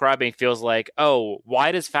just describing feels like, oh,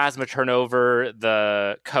 why does Phasma turn over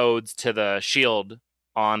the codes to the shield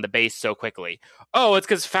on the base so quickly? Oh, it's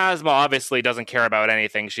because Phasma obviously doesn't care about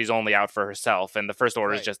anything. She's only out for herself, and the First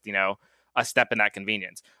Order is just, a step in that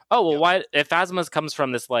convenience. Oh, well, why, if Phasma comes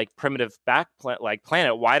from this like primitive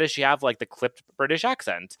planet, why does she have like the clipped British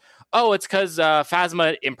accent? Oh, it's because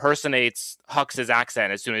Phasma impersonates Hux's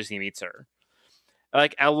accent as soon as he meets her.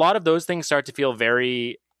 Like, a lot of those things start to feel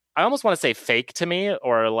very, I almost want to say fake to me,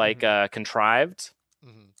 or like contrived,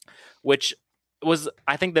 which was,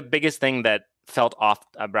 I think, the biggest thing that felt off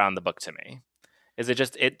around the book to me. Is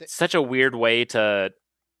it's such a weird way to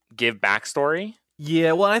give backstory.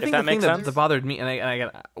 Yeah, well, I think the thing that bothered me,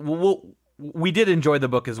 and we did enjoy the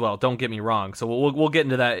book as well. Don't get me wrong. So we'll get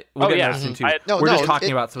into that. We'll get into that too. We're just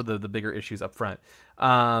talking about some of the bigger issues up front.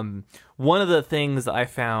 One of the things that I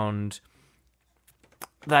found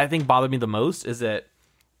that I think bothered me the most is that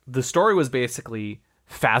the story was basically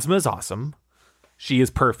Phasma is awesome. She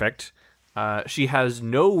is perfect. She has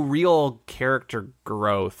no real character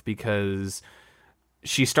growth because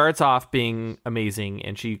she starts off being amazing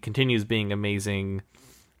and she continues being amazing.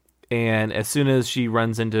 And as soon as she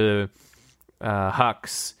runs into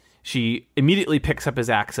Hux, she immediately picks up his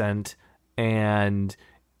accent, and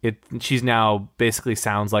she's now basically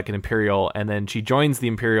sounds like an Imperial. And then she joins the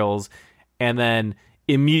Imperials, and then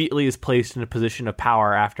immediately is placed in a position of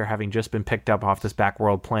power after having just been picked up off this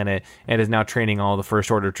backworld planet, and is now training all the First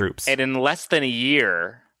Order troops. And in less than a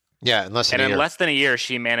year, in less than a year,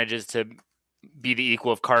 she manages to be the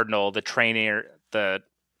equal of Cardinal, the trainer, the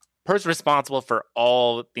person responsible for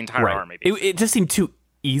the entire army. It just seemed too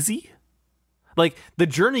easy. Like, the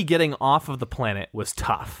journey getting off of the planet was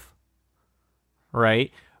tough,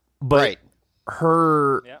 right? But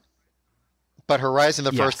her rise in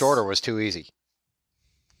the First Order was too easy.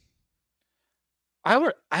 I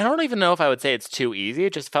don't even know if I would say it's too easy.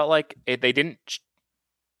 It just felt like they didn't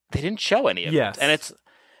show any of it. And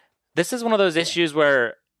this is one of those issues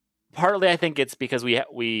where partly I think it's because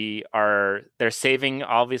they're saving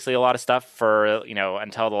obviously a lot of stuff for,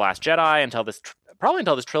 until The Last Jedi, until this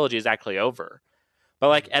trilogy is actually over. But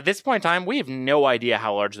like at this point in time, we have no idea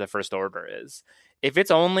how large the First Order is. If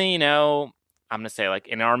it's only, I'm going to say like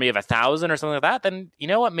an army of 1,000 or something like that, then you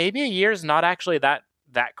know what? Maybe a year is not actually that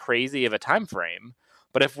crazy of a time frame.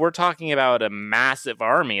 But if we're talking about a massive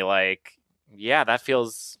army, like, yeah, that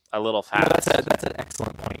feels a little fast. That's an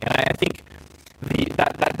excellent point. And I think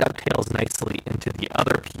that dovetails nicely into the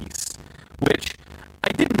other piece, which I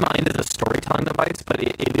didn't mind as a storytelling device, but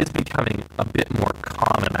it is becoming a bit more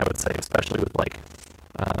common, I would say, especially with like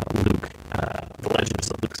Luke, the Legends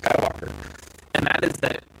of Luke Skywalker. And that is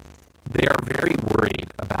that they are very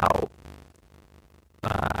worried about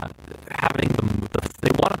having they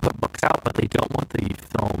want to put books out, but they don't want the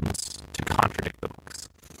films to contradict the books.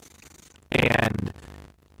 And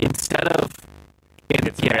instead of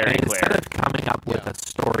coming up with a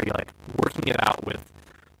story, like working it out with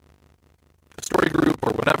a story group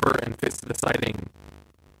or whatever, and deciding,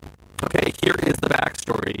 okay, here is the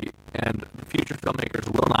backstory, and the future filmmakers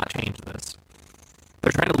will not change this.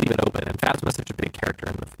 They're trying to leave it open, and Phasma is such a big character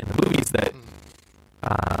in the movies that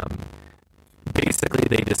basically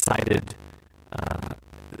they decided,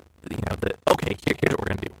 that, okay, here's what we're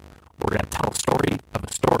going to do. We're going to tell a story of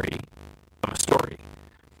a story of a story.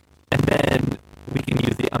 And then we can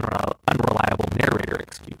use the unreliable narrator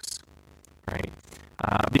excuse, right?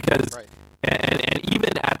 Because, and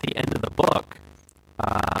even at the end of the book,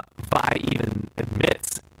 Vi even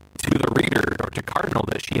admits to the reader or to Cardinal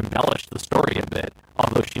that she embellished the story a bit,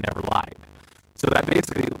 although she never lied. So that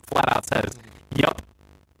basically flat out says, yep,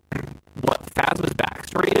 what Phasma's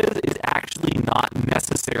backstory is actually not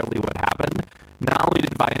necessarily what happened. Not only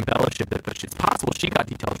did Vi embellish it, but it's possible she got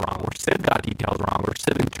details wrong, or Sid got details wrong, or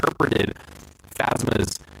Sid interpreted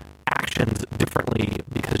Phasma's actions differently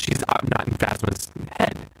because she's not in Phasma's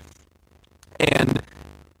head. And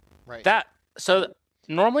so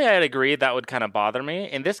normally I'd agree that would kind of bother me.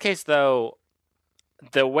 In this case, though,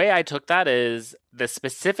 the way I took that is the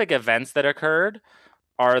specific events that occurred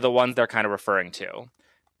are the ones they're kind of referring to.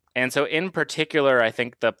 And so in particular, I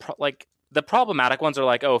think the problematic ones are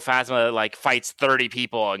like, oh, Phasma like fights 30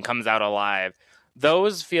 people and comes out alive.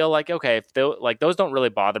 Those feel like, okay, those don't really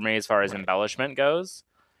bother me as far as embellishment goes.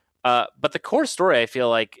 But the core story, I feel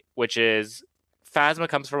like, which is Phasma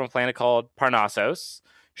comes from a planet called Parnassus.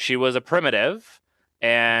 She was a primitive,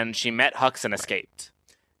 and she met Hux and escaped.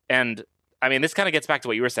 And, I mean, this kind of gets back to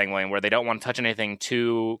what you were saying, William, where they don't want to touch anything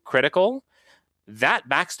too critical. That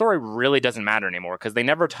backstory really doesn't matter anymore because they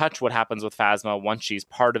never touch what happens with Phasma once she's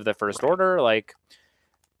part of the First Order. Like,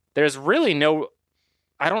 there's really no.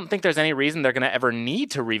 I don't think there's any reason they're going to ever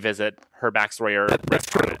need to revisit her backstory or That's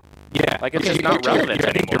true. Yeah, Like, it's okay, just not relevant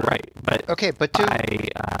I think anymore. you're right, but Okay, but by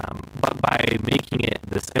making it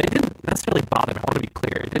this, and it didn't necessarily bother me. I want to be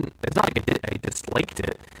clear. It didn't. It's not like I disliked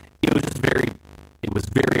it. It was just it was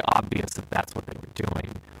very obvious that that's what they were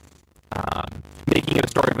doing, making it a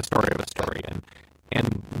story of a story of a story,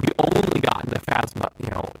 and we only got into Phasma. We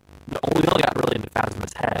only got really into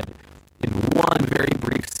Phasma's head in one very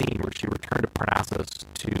brief scene where she returned to Parnassus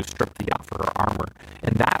to strip Thea off her armor.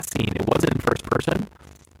 And that scene, it wasn't in first person,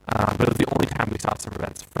 but it was the only time we saw some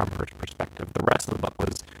events from her perspective. The rest of the book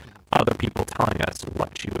was other people telling us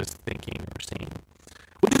what she was thinking or seeing,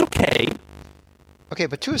 which is okay. Okay,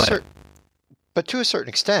 but to a certain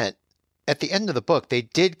extent, at the end of the book, they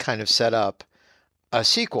did kind of set up a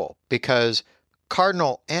sequel because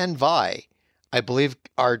Cardinal and Vi, I believe,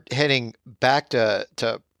 are heading back to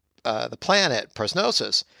the planet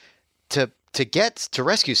Presnosis to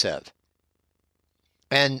rescue Sev.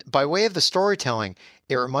 And by way of the storytelling,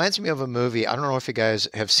 it reminds me of a movie, I don't know if you guys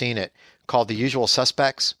have seen it, called The Usual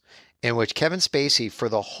Suspects, in which Kevin Spacey, for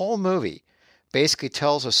the whole movie, basically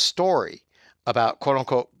tells a story about, quote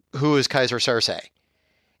unquote, who is Kaiser Cersei.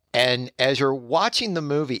 And as you're watching the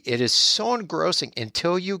movie, it is so engrossing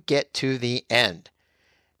until you get to the end.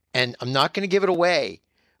 And I'm not going to give it away,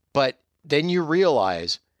 but then you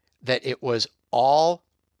realize that it was all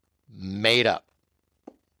made up.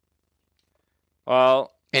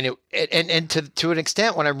 Well, And to an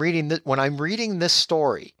extent, when I'm reading this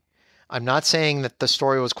story, I'm not saying that the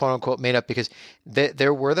story was quote unquote made up, because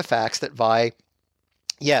there were the facts that Vi,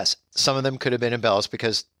 yes, some of them could have been embellished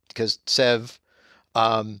because Sev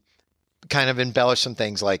kind of embellished some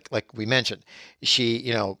things like we mentioned.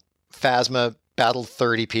 She, Phasma battled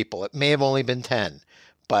 30 people. It may have only been 10,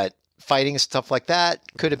 but fighting and stuff like that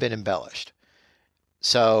could have been embellished.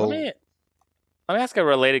 So let me ask a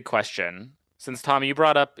related question. Since Tom, you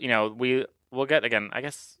brought up, we'll get again, I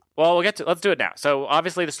guess. Well, let's do it now. So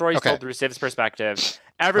obviously the story is told through Siv's perspective.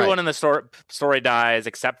 Everyone in the story dies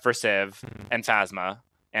except for Siv and Phasma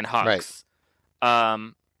and Hux. Right.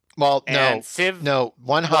 Well, no, Civ,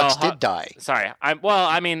 one Hux did die. Sorry.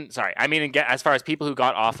 I mean, as far as people who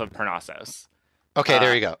got off of Parnassus. Okay,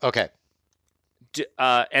 there you go. Okay.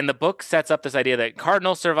 And the book sets up this idea that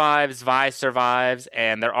Cardinal survives, Vi survives,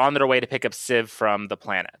 and they're on their way to pick up Siv from the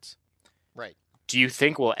planet. Right. Do you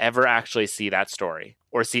think we'll ever actually see that story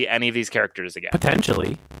or see any of these characters again?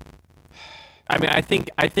 Potentially. I mean, I think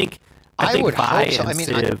I would Vi hope so. and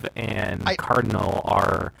Civ and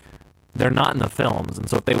Cardinal they're not in the films, and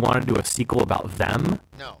so if they want to do a sequel about them,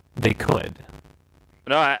 they could.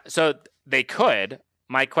 No, so they could.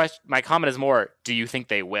 My comment is more: do you think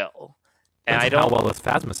they will? And I don't. How well does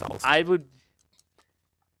Phasma sells? I would.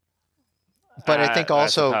 But I think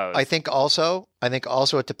also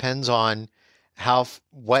it depends on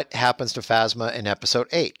what happens to Phasma in episode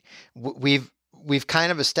 8. We've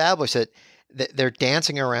kind of established that they're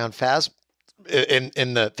dancing around Phasma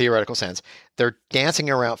in the theoretical sense. They're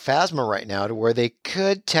dancing around Phasma right now to where they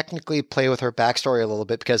could technically play with her backstory a little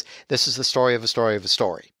bit, because this is the story of a story of a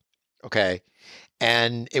story. Okay.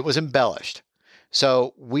 And it was embellished.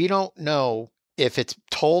 So we don't know if it's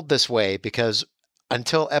told this way, because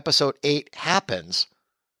until episode 8 happens,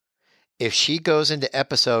 if she goes into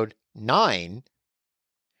episode 9,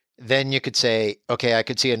 then you could say, okay, I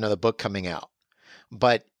could see another book coming out.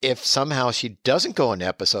 But if somehow she doesn't go into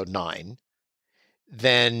episode 9,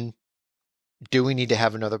 then do we need to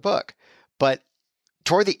have another book? But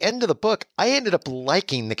toward the end of the book, I ended up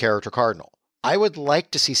liking the character Cardinal. I would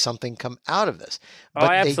like to see something come out of this. But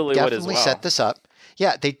I absolutely would as well. Set this up.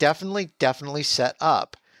 Yeah, they definitely set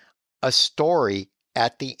up a story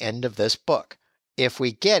at the end of this book. If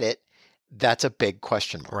we get it, that's a big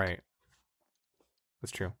question mark. Right.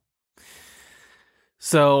 That's true.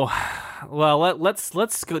 So, well,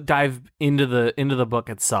 let's go dive into the book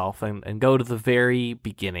itself and go to the very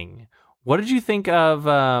beginning. What did you think of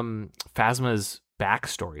Phasma's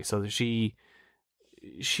backstory? So she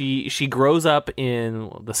grows up in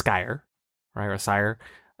the Skyre, right, or Sire,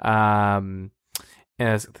 as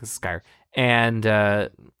the Skyre, and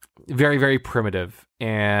very, very primitive,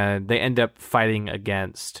 and they end up fighting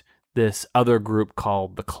against this other group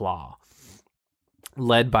called the Claw,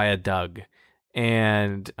 led by a Doug.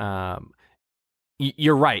 And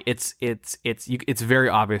you're right. It's very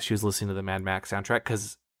obvious she was listening to the Mad Max soundtrack,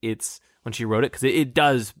 because it's when she wrote it, because it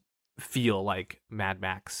does feel like Mad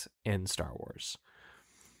Max in Star Wars.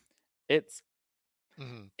 It's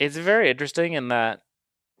very interesting in that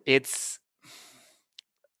it's.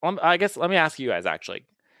 I guess let me ask you guys actually.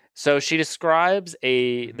 So she describes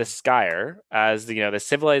the Skyer as the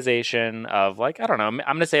civilization of, like, I don't know, I'm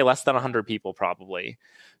going to say less than 100 people probably,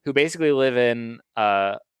 who basically live in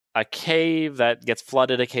a cave that gets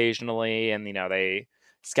flooded occasionally, and they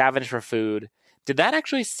scavenge for food. Did that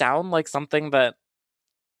actually sound like something that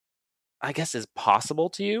I guess is possible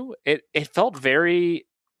to you? It felt very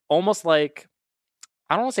almost like,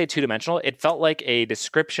 I don't want to say two-dimensional. It felt like a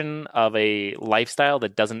description of a lifestyle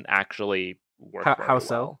that doesn't actually work. How very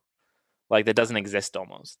so? well. Like, that doesn't exist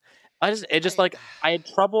almost. I had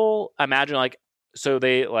trouble imagining, like, so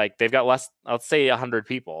they've got less, let's say 100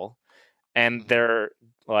 people, and they're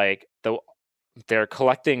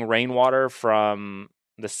collecting rainwater from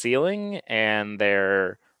the ceiling, and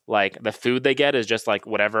they're like, the food they get is just like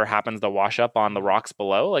whatever happens to wash up on the rocks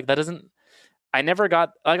below. Like, that doesn't, I never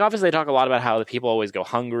got, like, obviously they talk a lot about how the people always go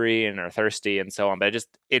hungry and are thirsty and so on, but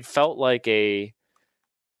it felt like it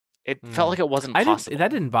wasn't possible.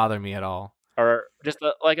 That didn't bother me at all. Or just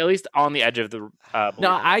like, at least on the edge of the no,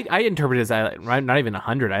 I interpret it as not even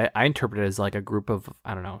 100. I interpret it as like a group of,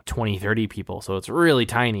 I don't know, 20, 30 people. So it's really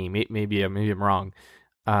tiny. Maybe I'm wrong.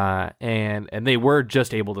 And they were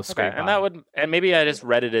just able to scrape. Okay, and maybe I just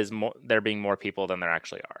read it as there being more people than there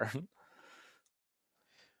actually are.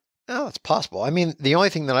 Oh, it's possible. I mean, the only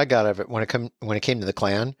thing that I got of it when it came to the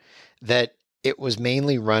clan, that it was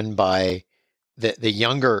mainly run by the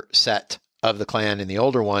younger set of the clan, and the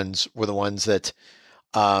older ones were the ones that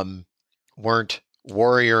weren't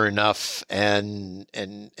warrior enough and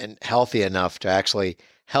healthy enough to actually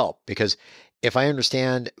help. Because if I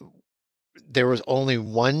understand, there was only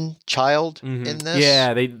one child in this.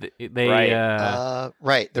 Yeah, they right.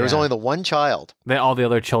 Right. There was only the one child. All the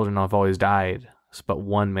other children have always died, but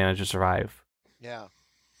one managed to survive. Yeah.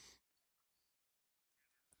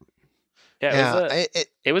 Yeah,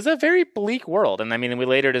 it was a very bleak world. And I mean, we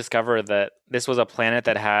later discover that this was a planet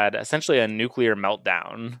that had essentially a nuclear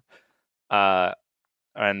meltdown,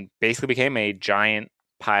 and basically became a giant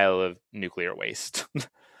pile of nuclear waste.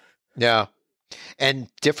 Yeah. And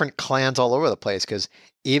different clans all over the place, because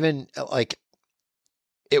even like,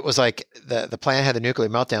 it was like the planet had the nuclear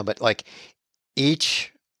meltdown, but like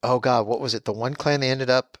each, oh God, what was it? The one clan they ended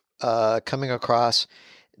up coming across,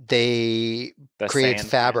 they created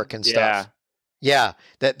fabric and stuff. Yeah.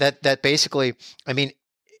 That basically, I mean,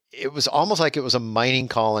 it was almost like it was a mining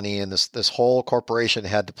colony, and this whole corporation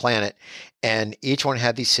had the planet, and each one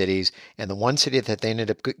had these cities, and the one city that they ended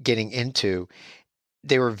up getting into,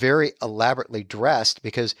 they were very elaborately dressed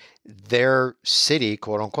because their city,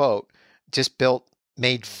 quote unquote, just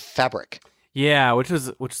made fabric. Yeah, which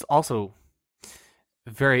is also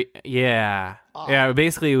very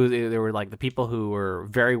basically they were like the people who were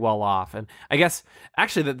very well off. And I guess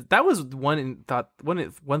actually that was one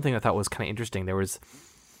thing I thought was kind of interesting. There was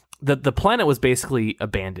the planet was basically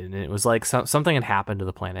abandoned, and it was like something had happened to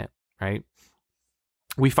the planet, right?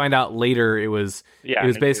 We find out later it was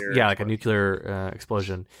basically like a nuclear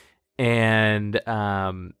explosion, and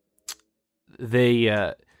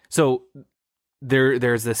so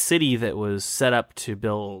there's a city that was set up to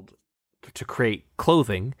create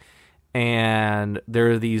clothing, and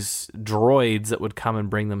there are these droids that would come and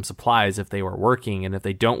bring them supplies if they were working, and if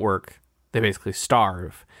they don't work, they basically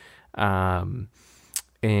starve. The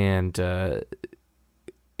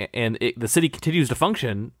city continues to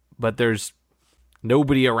function, but there's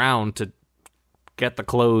nobody around to get the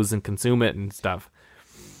clothes and consume it and stuff.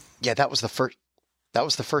 Yeah, that was the first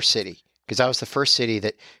city, because that was the first city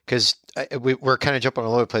because we're kind of jumping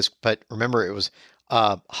all over the place, but remember, it was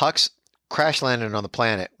Hux crash landed on the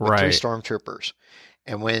planet with 3 stormtroopers,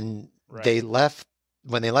 and when they left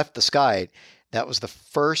the sky, that was the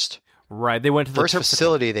first they went to the first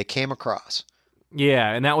facility they came across.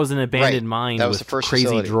 Yeah, and that was an abandoned mine that was with the first crazy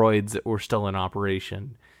facility. Droids that were still in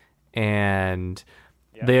operation, and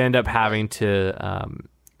they end up having to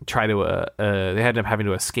they ended up having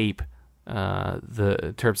to escape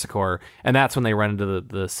the Terpsichore, and that's when they run into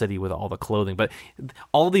the city with all the clothing. But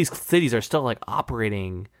all these cities are still like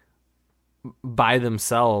operating by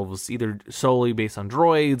themselves, either solely based on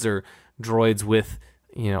droids or droids with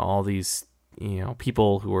all these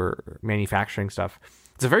people who are manufacturing stuff.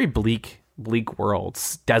 It's a very bleak world.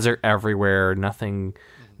 It's desert everywhere. Nothing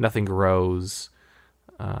grows.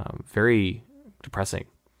 Very depressing.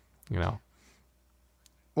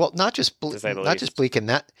 Well, not just bleak in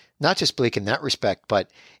that respect, but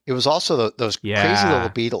it was also those crazy little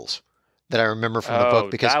beetles that I remember from the book,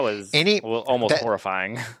 because that was almost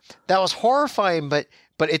horrifying. That was horrifying, but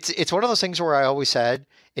it's one of those things where I always said,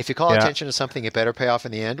 if you call attention to something, it better pay off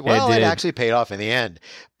in the end. Well, it actually paid off in the end.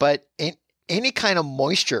 But any kind of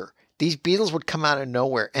moisture these beetles would come out of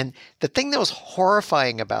nowhere. And the thing that was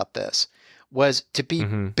horrifying about this was to be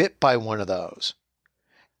bit by one of those.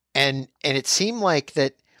 And it seemed like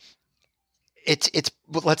that it's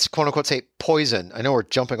let's quote unquote say poison. I know we're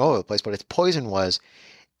jumping all over the place, but its poison was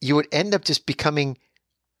you would end up just becoming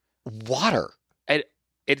water.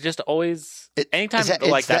 It just always anytime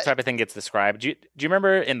that type of thing gets described. Do you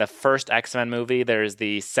remember in the first X-Men movie there's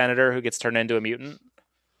the senator who gets turned into a mutant?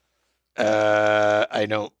 I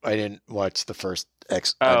didn't watch the first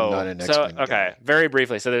I'm not an X-Men guy. Okay, very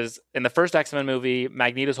briefly. So there's in the first X-Men movie,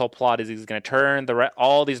 Magneto's whole plot is he's going to turn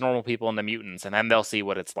all these normal people into mutants, and then they'll see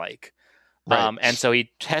what it's like. Right. And so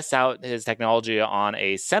he tests out his technology on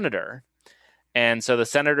a senator, and so the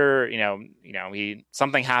senator,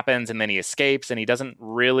 something happens, and then he escapes, and he doesn't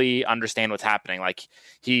really understand what's happening. Like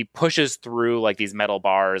he pushes through like these metal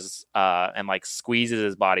bars, and like squeezes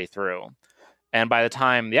his body through. And by the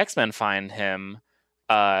time the X-Men find him,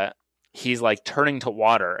 he's like turning to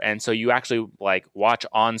water. And so you actually like watch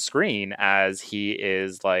on screen as he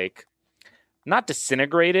is like not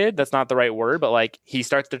disintegrated. That's not the right word, but like he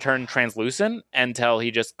starts to turn translucent until he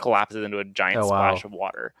just collapses into a giant splash of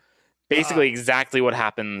water. Basically exactly what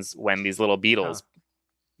happens when these little beetles,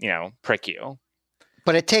 prick you.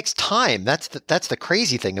 But it takes time. That's the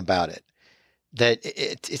crazy thing about it. That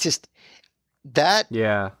it's just that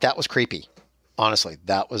was creepy. Honestly,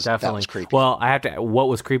 that was creepy. Well, I have to. What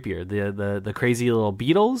was creepier, the crazy little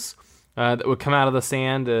beetles that would come out of the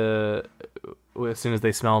sand as soon as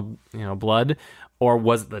they smelled blood, or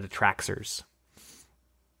was it the Detraxers?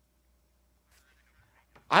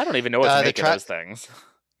 I don't even know what to make of those things.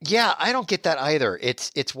 Yeah, I don't get that either.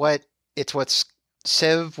 It's what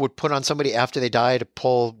Civ would put on somebody after they die to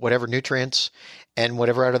pull whatever nutrients and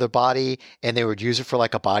whatever out of their body, and they would use it for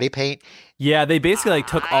like a body paint. Yeah, they basically like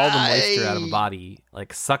took all the moisture out of a body,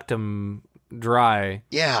 like sucked them dry.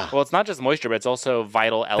 Yeah. Well, it's not just moisture, but it's also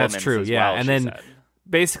vital elements. That's true. As yeah, well, and then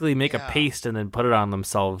basically make a paste and then put it on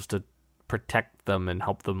themselves to protect them and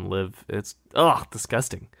help them live. It's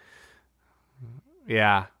disgusting.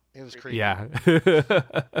 Yeah. It was creepy. Yeah.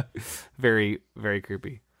 Very, very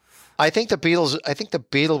creepy. I think the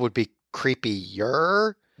beetle would be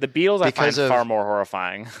creepier. The beetles I find far more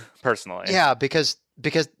horrifying, personally. Yeah, because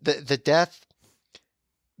the death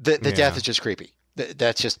death is just creepy.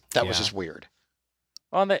 That was just weird.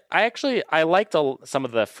 Well, I liked some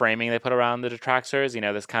of the framing they put around the Detraxers.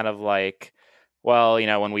 This kind of like, well,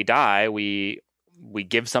 when we die, we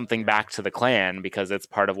give something back to the clan because it's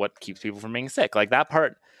part of what keeps people from being sick. Like that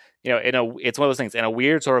part, it's one of those things in a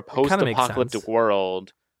weird sort of post-apocalyptic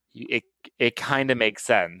world. It kind of makes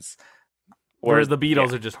sense. Whereas the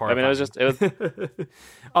Beatles are just horrifying. I mean, it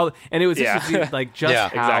was and it was interesting, like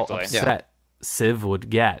just how exactly. upset Civ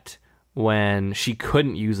would get when she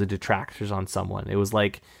couldn't use the Detractors on someone. It was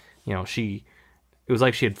like, it was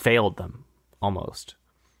like she had failed them almost.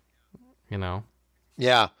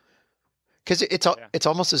 Yeah, because it's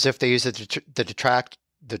almost as if they use the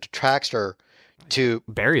Detractor to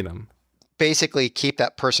bury them. Basically keep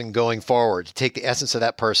that person going forward, to take the essence of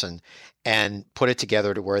that person and put it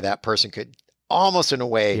together to where that person could almost in a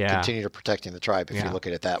way continue to protecting the tribe if you look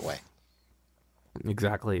at it that way.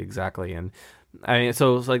 Exactly. And I mean,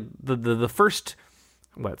 so it's like the first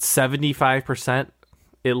 75%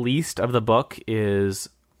 at least of the book is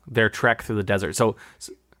their trek through the desert. So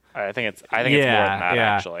I think it's more than that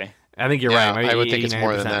actually. I think you're right. I would think it's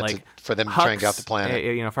more than that like, for them to try and get off the planet.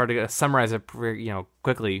 If I were to summarize it,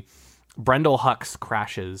 quickly, Brendel Hux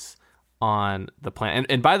crashes on the planet.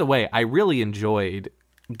 And by the way, I really enjoyed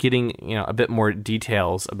getting a bit more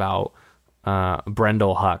details about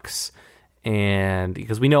Brendel Hux, and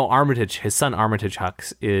because we know Armitage, his son Armitage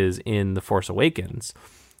Hux, is in The Force Awakens,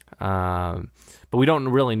 but we don't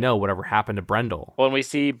really know whatever happened to Brendel. Well, when we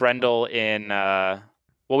see Brendel in,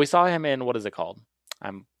 we saw him in, what is it called?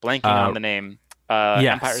 I'm blanking on the name.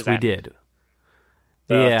 Yes, Empire's we End. did.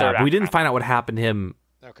 But we didn't find out what happened to him.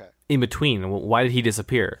 Okay. In between, why did he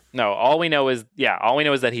disappear? No, all we know is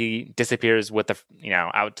that he disappears with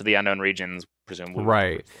out to the unknown regions, presumably.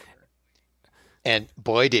 Right. And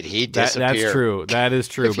boy, did he disappear. That's true. That is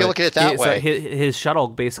true. If you look at it that way. So his shuttle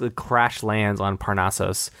basically crash lands on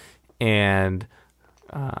Parnassus, and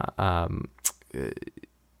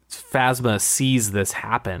Phasma sees this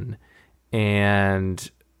happen, and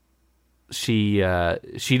she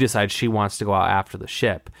decides she wants to go out after the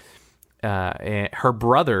ship. And her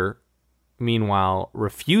brother, meanwhile,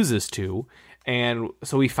 refuses to, and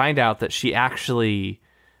so we find out that she actually.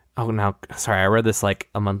 Oh no! Sorry, I read this like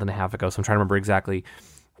a month and a half ago, so I'm trying to remember exactly.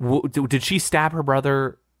 Did she stab her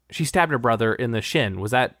brother? She stabbed her brother in the shin.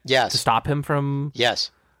 Was that to stop him from?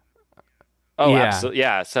 Yes. Oh, Yeah. absolutely.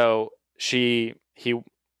 Yeah. So she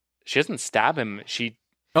doesn't stab him. She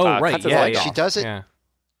right. cuts his Yeah, leg yeah. off. She does it. Yeah.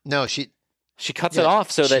 No, She cuts Yeah, it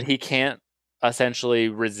off so that she- he can't essentially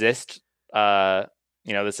resist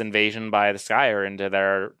this invasion by the Skyer into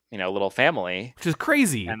their little family. Which is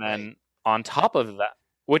crazy. And then on top of that,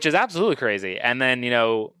 which is absolutely crazy, and then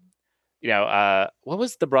what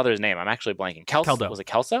was the brother's name? I'm actually blanking. Keldo. Was it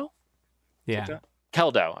Kelso? Yeah.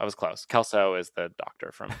 Keldo. I was close. Kelso is the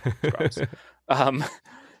doctor from Scrubs.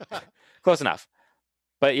 Close enough.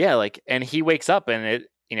 But yeah, and he wakes up and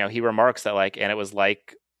he remarks that and it was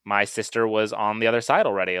like my sister was on the other side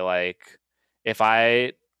already. Like if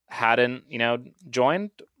I hadn't,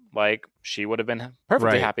 joined, she would have been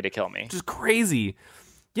perfectly Right. happy to kill me. Which is crazy.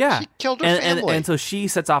 Yeah. She killed her and family. so she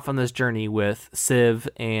sets off on this journey with Civ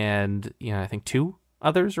and I think 2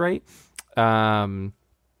 others, right? Torben.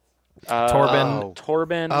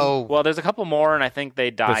 Torben. Oh. Well, there's a couple more, and I think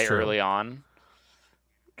they die That's true. early on.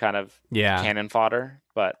 Kind of Yeah. cannon fodder,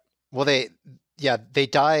 but Well, they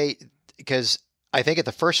die because I think at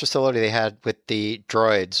the first facility they had with the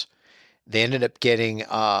droids, they ended up getting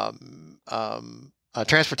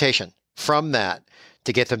transportation from that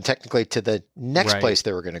to get them technically to the next Right. place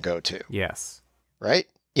they were going to go to, Yes. right?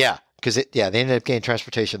 Yeah, because they ended up getting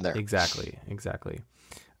transportation there. Exactly.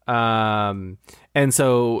 And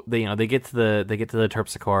so they get to the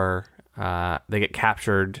Terpsichore, they get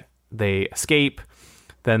captured, they escape,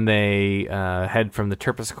 then they head from the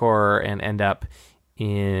Terpsichore and end up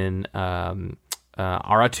in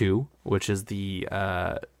Aratu, which is the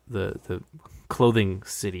clothing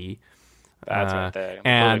city. that's right there.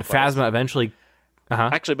 And Clothing place. Phasma eventually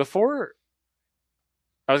Actually, before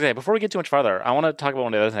we get too much farther, I want to talk about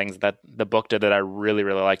one of the other things that the book did that I really,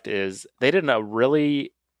 really liked is they did a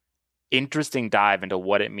really interesting dive into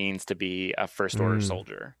what it means to be a First Order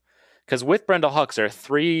soldier. Because with Brendel Hux, there are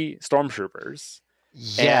 3 stormtroopers.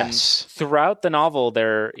 Yes. And throughout the novel,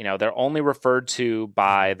 they're only referred to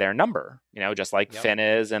by their number, just like Finn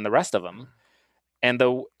is and the rest of them. And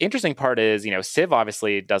the interesting part is, Civ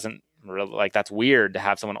obviously doesn't really, that's weird to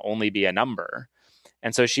have someone only be a number.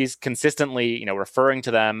 And so she's consistently, referring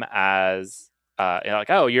to them as,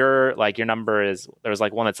 oh, your number is, there was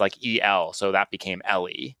one that's EL, so that became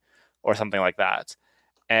Ellie or something like that.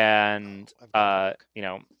 And,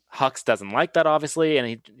 Hux doesn't like that, obviously. And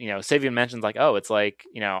he, Savian mentions it's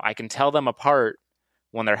I can tell them apart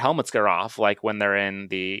when their helmets go off, when they're in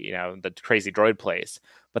the, the crazy droid place.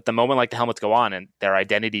 But the moment the helmets go on and their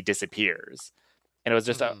identity disappears. And it was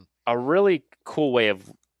just a really cool way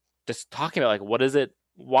of just talking about what is it,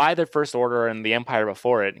 why the First Order and the Empire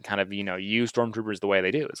before it kind of, use stormtroopers the way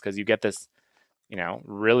they do is because you get this,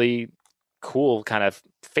 really cool kind of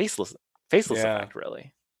faceless effect,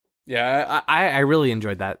 really. Yeah, I really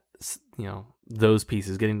enjoyed that, those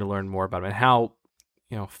pieces, getting to learn more about them and how,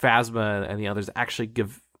 Phasma and the others actually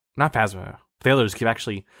not Phasma, the others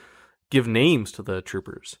actually give names to the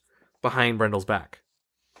troopers behind Brendel's back.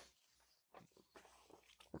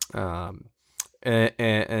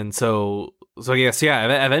 And so yes,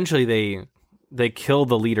 yeah, eventually they kill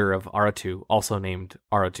the leader of Aratu, also named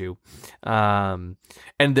Aratu. And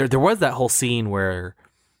there was that whole scene where,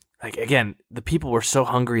 again, the people were so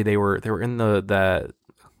hungry. They were in the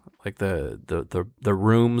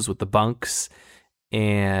rooms with the bunks,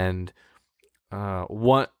 and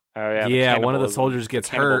one one of the soldiers gets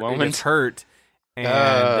hurt. And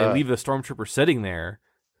they leave the stormtrooper sitting there.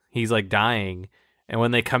 He's dying, and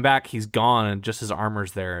when they come back, he's gone, and just his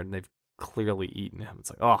armor's there, and they've clearly eaten him.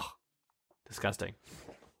 It's disgusting.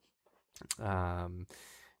 But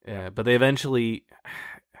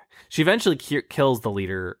she eventually kills the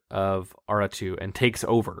leader of Aratu and takes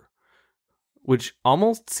over, which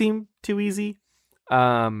almost seemed too easy.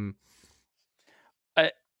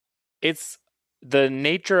 It's the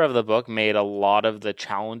nature of the book made a lot of the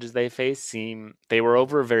challenges they faced they were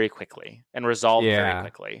over very quickly and resolved very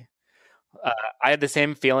quickly. I had the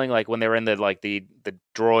same feeling when they were in the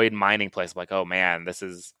droid mining place. I'm like, oh man, this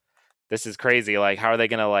is crazy. How are they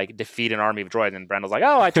gonna defeat an army of droids? And Brendel's like,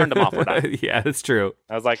 oh, I turned them off. We're done. Yeah, that's true.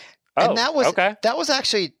 I was like, oh, And that was okay. that was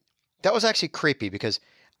actually creepy because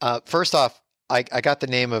first off, I got the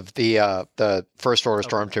name of the First Order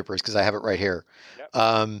stormtroopers because I have it right here.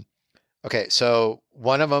 Yep. Okay, so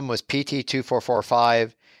one of them was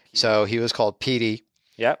PT-2445, so he was called Petey.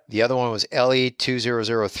 Yep. The other one was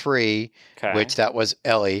LE-2003, Okay. which that was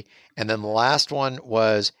Ellie, and then the last one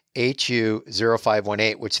was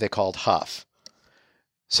HU-0518, which they called Huff.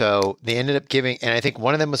 So they ended up giving, and I think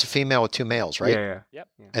one of them was a female with 2 males, right? Yeah. Yep.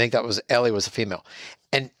 I think that was Ellie was a female.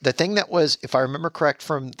 And the thing that was, if I remember correct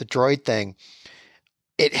from the droid thing,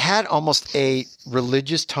 it had almost a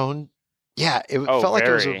religious tone. Yeah, it Oh, felt like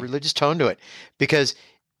there was a very. religious tone to it because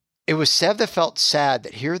it was Sev that felt sad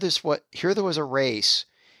that here there was a race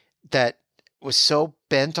that was so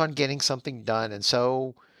bent on getting something done and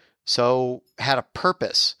so had a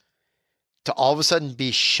purpose to all of a sudden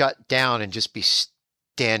be shut down and just be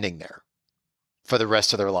standing there for the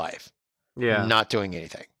rest of their life, not doing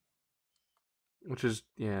anything. Which is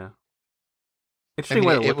I interesting mean,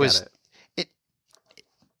 way to it look was at it. it.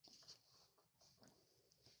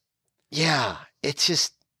 Yeah, it's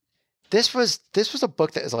just this was a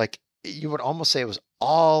book that is like you would almost say it was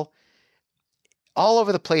all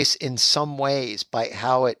over the place in some ways by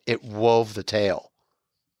how it wove the tale,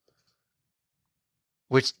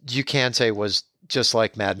 which you can say was just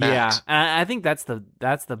like Mad Max. Yeah, and I think that's the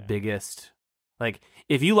biggest. Like,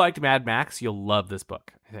 if you liked Mad Max, you'll love this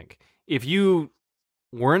book. I think if you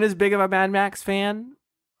weren't as big of a Mad Max fan,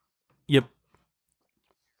 you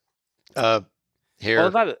Here,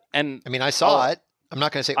 Well, that, and I mean, I saw it. I'm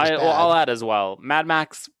not going to say it was bad. I'll add as well. Mad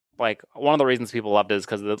Max, like one of the reasons people loved it is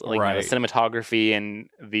because of the, like, you know, Right. the cinematography and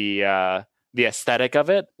the aesthetic of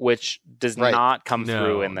it, which does Right. not come No,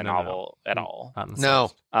 through in the no, novel at all. not in the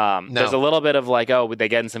No. slightest. There's a No. little bit of like, oh, they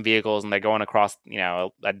get in some vehicles and they're going across, you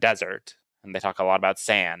know, a desert, and they talk a lot about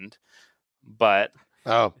sand. But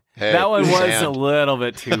Oh, hey, That one was sand. a little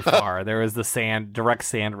bit too far. There was the direct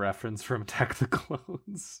sand reference from Attack the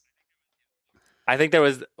Clones. I think there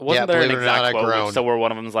wasn't there an believe it or not, I exact quote groaned. so where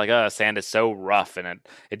one of them's like, sand is so rough and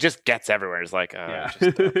it just gets everywhere. It's like, just,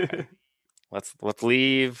 okay. let's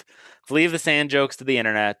leave the sand jokes to the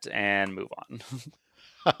internet and move on.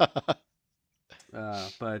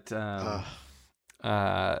 But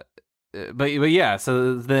yeah.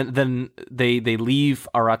 So then they leave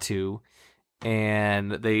Aratu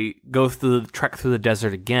and they trek through the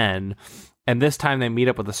desert again, and this time they meet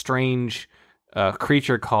up with a strange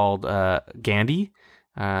creature called Gandhi,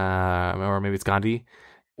 or maybe it's Gandhi.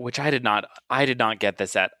 Which I did not get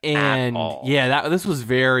this at all. Yeah, this was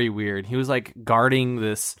very weird. He was like guarding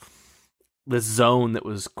this zone that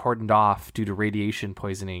was cordoned off due to radiation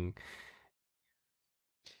poisoning.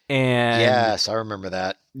 And yes, I remember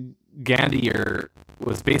that. Gandhi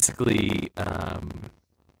was basically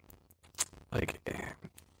like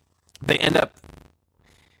they end up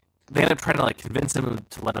trying to like convince him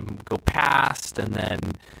to let him go past, and then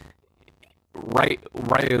right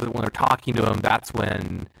when they're talking to him, that's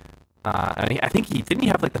when I think he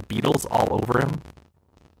have like the Beatles all over him.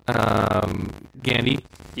 Gandhi.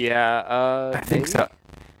 Yeah, I think so.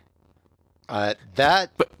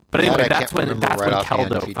 That. But anyway, I that's can't when remember right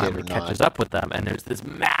offhand if Keldo he did finally or not. catches up with them, and there's this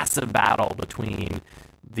massive battle between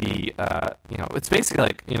the it's basically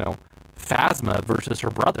like, Phasma versus her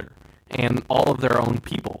brother and all of their own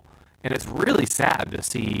people, and it's really sad to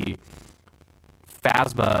see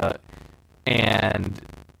Phasma and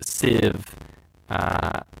Civ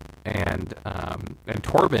and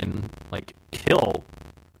Torben like kill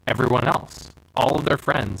everyone else, all of their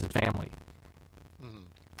friends and family,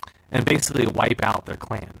 and basically wipe out their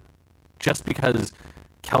clan just because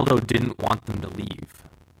Keldo didn't want them to leave.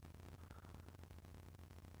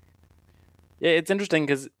 Yeah, it's interesting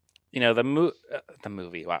because the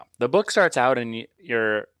movie. Wow, the book starts out and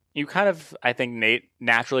you kind of, I think,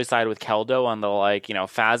 naturally side with Keldo on the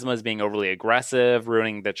Phasma is being overly aggressive,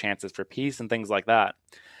 ruining the chances for peace and things like that.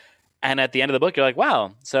 And at the end of the book, you're like,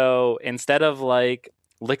 wow. So instead of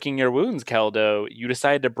licking your wounds, Keldo, you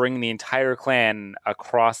decided to bring the entire clan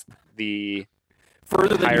across the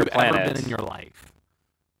further than entire you've planet. ever been in your life.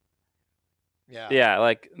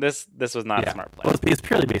 Yeah, this was not a smart plan. Well, it's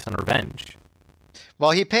purely based on revenge.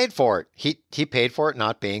 Well, he paid for it. He paid for it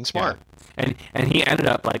not being smart. Yeah. And he ended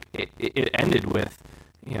up it ended with,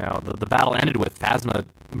 the battle ended with Phasma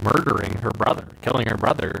murdering her brother, killing her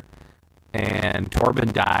brother, and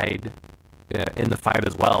Torben died in the fight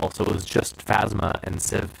as well. So it was just Phasma and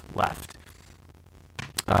Civ left,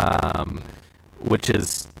 which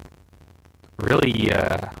is really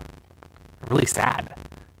really sad,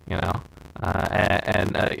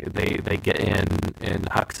 and they get in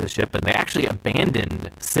Hux's ship, and they actually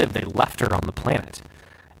abandoned Civ. They left her on the planet,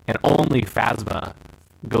 and only Phasma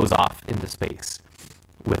goes off into space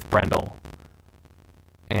with Brendel,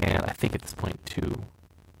 and I think at this point 2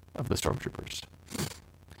 of the stormtroopers.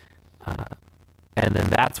 And then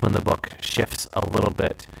that's when the book shifts a little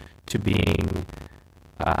bit to being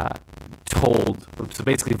told. So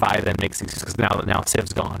basically, Vi then makes excuses because now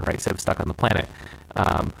Civ's gone, right? Civ's stuck on the planet.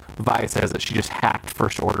 Vi says that she just hacked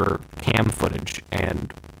First Order cam footage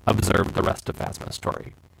and observed the rest of Phasma's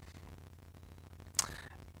story.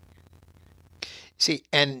 See,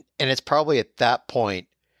 and it's probably at that point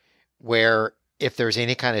where if there's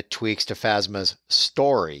any kind of tweaks to Phasma's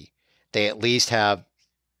story, they at least have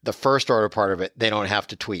the First Order part of it. They don't have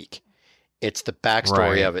to tweak. It's the backstory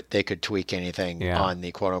Right. of it. They could tweak anything Yeah. on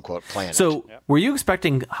the quote unquote planet. So, were you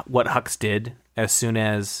expecting what Hux did as soon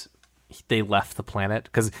as they left the planet?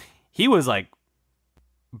 Because he was like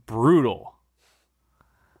brutal.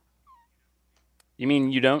 You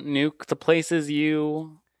mean you don't nuke the places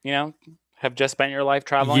you have just spent your life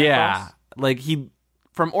traveling Yeah, across? like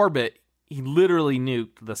from orbit, he literally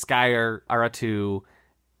nuked the Skyer, Aratu,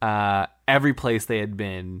 every place they had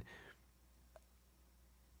been,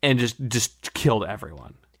 and just killed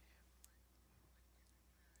everyone.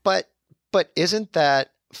 But isn't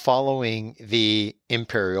that following the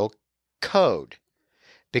Imperial Code?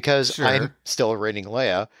 Because Sure. I'm still reading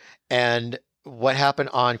Leia, and what happened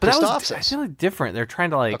on But that was, I Christophsis? feel like different. They're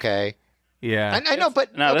trying to like, Okay, yeah, I know,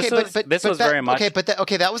 but No, okay, this was that, very much- okay, but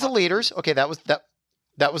that was the leaders. Okay, that was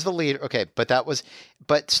the leader. Okay,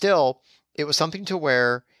 but still, it was something to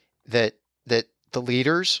where that the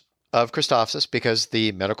leaders of Christophsis, because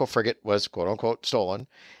the medical frigate was quote unquote stolen,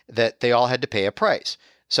 that they all had to pay a price.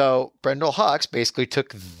 So Brendel Hux basically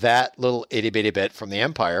took that little itty bitty bit from the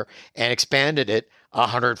Empire and expanded it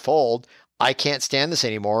 100-fold. I can't stand this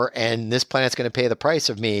anymore, and this planet's going to pay the price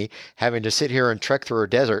of me having to sit here and trek through a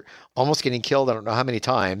desert, almost getting killed I don't know how many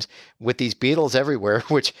times, with these beetles everywhere,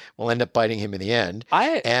 which will end up biting him in the end.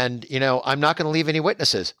 And, I'm not going to leave any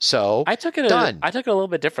witnesses. So I took it done. I took it a little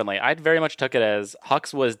bit differently. I very much took it as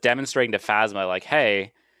Hux was demonstrating to Phasma, like,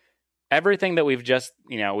 hey, everything that we've just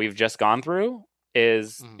gone through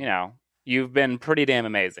is, you've been pretty damn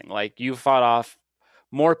amazing. Like, you've fought off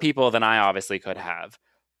more people than I obviously could have.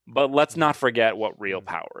 But let's not forget what real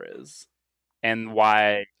power is and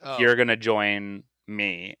why you're going to join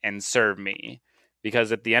me and serve me.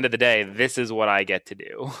 Because at the end of the day, this is what I get to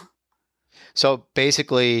do. So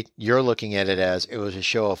basically, you're looking at it as it was a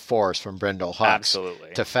show of force from Brendel Hux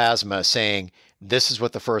Absolutely. to Phasma saying, this is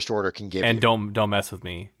what the First Order can give and you. don't mess with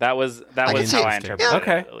me. That was can see how it. I interpreted Yeah.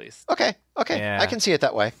 Okay. it, at least. Okay. Yeah. I can see it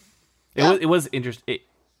that way. It was interesting.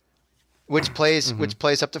 Which plays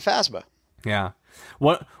up to Phasma. Yeah.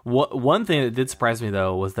 One thing that did surprise me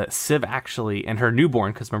though was that Civ actually, and her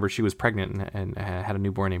newborn, because remember she was pregnant and had a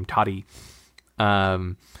newborn named Toddy.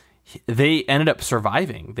 They ended up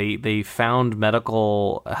surviving. They found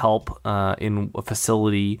medical help in a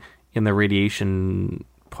facility in the radiation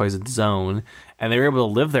poisoned zone, and they were able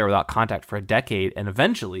to live there without contact for a decade. And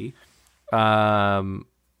eventually, they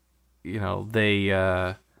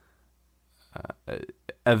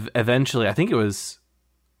eventually, I think it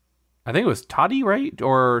was Toddy, right?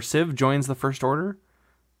 Or Civ joins the First Order.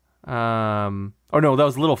 Oh no, that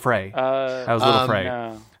was Little Frey. That was Little Frey.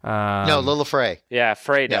 No. No, Lila Frey. Yeah,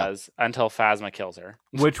 Frey Yeah. does until Phasma kills her.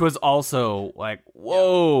 Which was also like,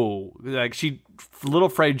 whoa! Like Little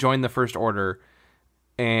Frey joined the First Order,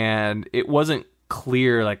 and it wasn't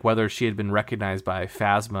clear like whether she had been recognized by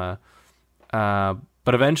Phasma.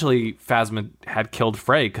 But eventually, Phasma had killed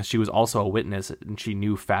Frey because she was also a witness and she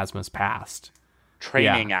knew Phasma's past.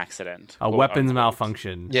 Training accident. A quote, weapons unquote.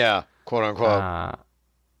 malfunction. Yeah, quote unquote.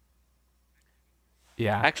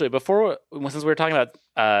 Yeah. Actually, since we were talking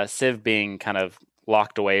about Civ being kind of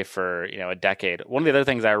locked away for a decade, one of the other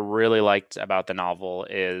things I really liked about the novel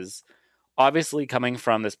is obviously coming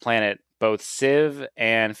from this planet, both Civ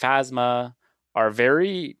and Phasma are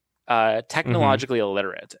very technologically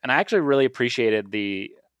illiterate, and I actually really appreciated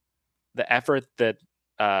the effort that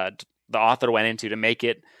the author went into to make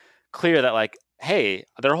it clear that, like, hey,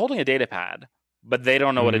 they're holding a data pad, but they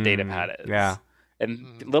don't know what a data pad is. Yeah.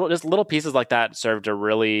 And little pieces like that serve to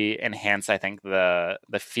really enhance, I think, the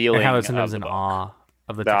feeling And how of it's sometimes the in book, awe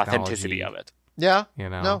of the the technology, authenticity of it. Yeah.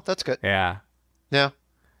 No, that's good. Yeah. Yeah.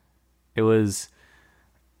 It was,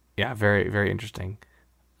 very, very interesting.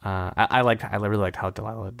 I really liked how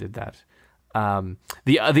Delilah did that.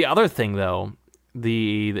 The other thing though,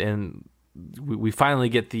 we finally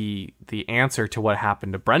get the answer to what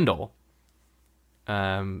happened to Brendel.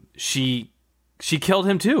 She killed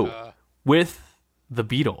him too with the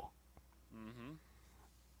beetle. Mm-hmm.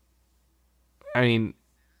 I mean,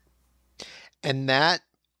 And that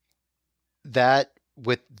I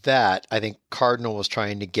think Cardinal was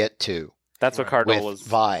trying to get to That's what Cardinal with was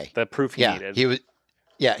Vi. the proof he needed.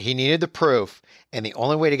 He needed the proof, and the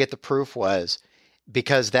only way to get the proof was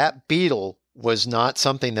because that beetle was not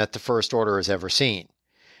something that the First Order has ever seen.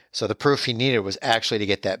 So the proof he needed was actually to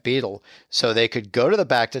get that beetle so they could go to the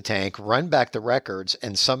Bacta tank, run back the records,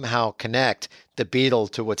 and somehow connect the beetle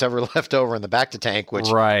to what's ever left over in the Bacta tank, which,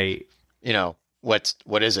 right.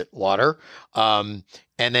 what is it? Water. And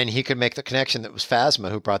then he could make the connection that was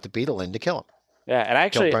Phasma who brought the beetle in to kill him. Yeah, and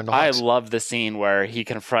actually, Brendel I Hux. love the scene where he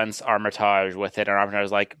confronts Armitage with it, and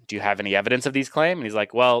Armitage's like, "Do you have any evidence of these claims?" And he's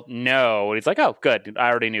like, "Well, no." And he's like, "Oh, good. I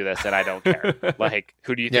already knew this, and I don't care." Like,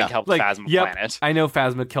 who do you think Yeah. helped Like, Phasma yep, plan it? I know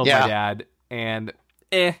Phasma killed Yeah. my dad, and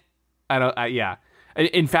yeah.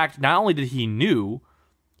 In fact, not only did he knew,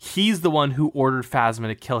 he's the one who ordered Phasma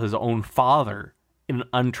to kill his own father in an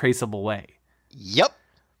untraceable way. Yep.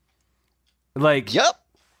 Like, Yep.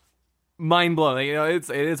 mind blowing. You know, it's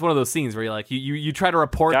one of those scenes where you're like, you try to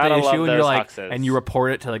report Gotta the love issue, and you're those like, Huxes. and you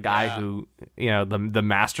report it to the guy who, you know, the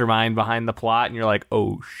mastermind behind the plot, and you're like,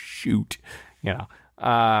 oh shoot, you know.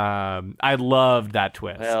 I loved that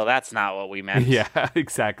twist. Well, that's not what we meant. Yeah,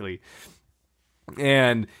 exactly.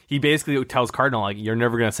 And he basically tells Cardinal, like, you're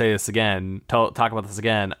never gonna say this again. Talk about this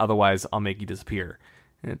again, otherwise I'll make you disappear.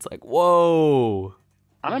 And it's like, whoa.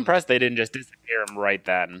 I'm impressed they didn't just disappear him right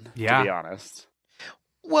then. Yeah. To be honest.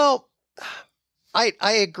 Well, I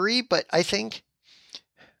agree, but I think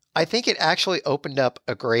it actually opened up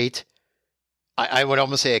a great, I would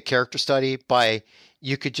almost say a character study by,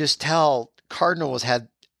 you could just tell Cardinal had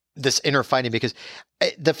this inner fighting, because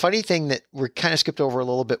the funny thing that we kind of skipped over a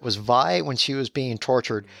little bit was Vi, when she was being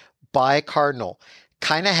tortured by Cardinal,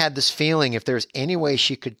 kind of had this feeling if there's any way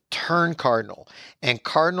she could turn Cardinal. And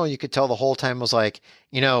Cardinal, you could tell the whole time, was like,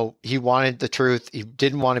 you know, he wanted the truth. He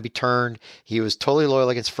didn't want to be turned. He was totally loyal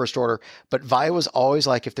against First Order. But Vi was always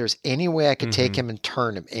like, if there's any way I could take him and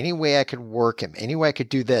turn him, any way I could work him, any way I could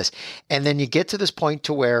do this. And then you get to this point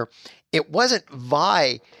to where it wasn't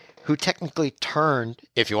Vi who technically turned,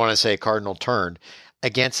 if you want to say Cardinal turned,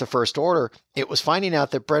 against the First Order. It was finding out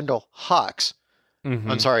that Brendel Hux,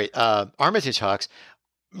 I'm sorry, Armitage Hux,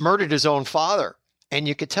 murdered his own father. And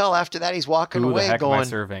you could tell after that he's walking Who the away heck am I going,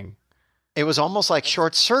 serving? it was almost like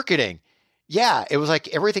short-circuiting. Yeah, it was like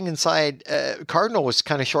everything inside Cardinal was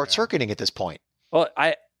kind of short-circuiting at this point. Well,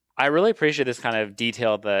 I really appreciate this kind of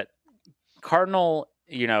detail that Cardinal,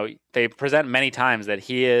 you know, they present many times that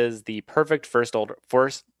he is the perfect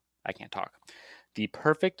the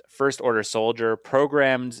perfect First Order soldier,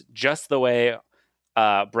 programmed just the way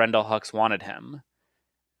Brendel Hux wanted him.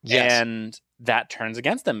 Yes. And that turns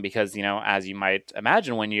against him because, you know, as you might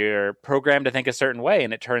imagine, when you're programmed to think a certain way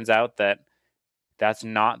and it turns out that that's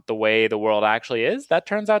not the way the world actually is, that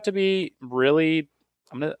turns out to be really,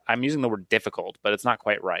 I'm using the word difficult, but it's not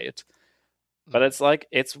quite right. But it's like,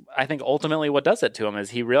 I think ultimately what does it to him is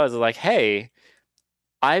he realizes, like, hey,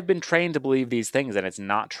 I've been trained to believe these things and it's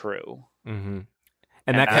not true. Mm-hmm.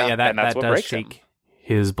 And That that's what does breaks him. shake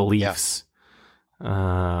his beliefs.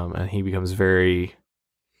 And he becomes very...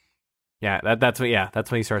 that's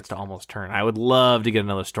when he starts to almost turn. I would love to get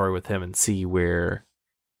another story with him and see where,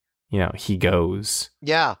 you know, he goes.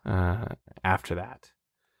 Yeah. After that.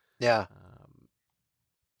 Yeah.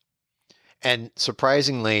 And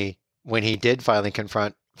surprisingly, when he did finally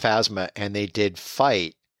confront Phasma and they did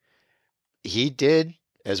fight, he did,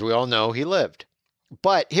 as we all know, he lived.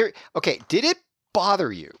 But here, okay, did it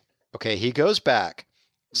bother you? Okay, he goes back,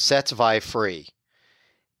 sets Vi free.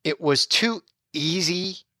 It was too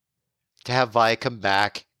easy to have Vi come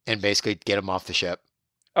back and basically get him off the ship.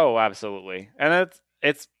 Oh, absolutely. And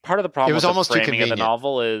it's part of the problem It was with almost the too framing of the convenient.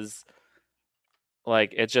 novel is,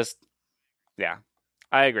 like, it's just, yeah,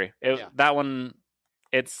 I agree. That one,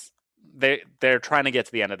 they're trying to get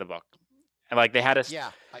to the end of the book. And, like, they had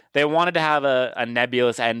they wanted to have a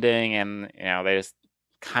nebulous ending, and, you know, they just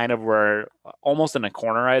kind of were almost in a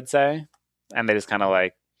corner, I'd say. And they just kind of,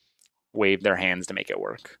 like, waved their hands to make it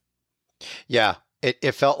work. Yeah.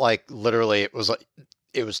 It felt like literally it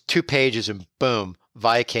was 2 pages and boom,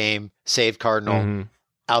 Vi came, saved Cardinal,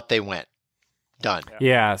 out they went. Done.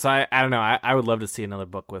 Yeah, so I don't know. I would love to see another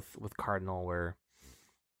book with Cardinal where,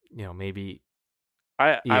 you know, maybe...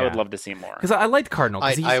 I would love to see more. Because I liked Cardinal.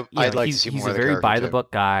 I'd like to see more He's of a the very character, by too. the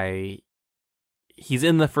book guy. He's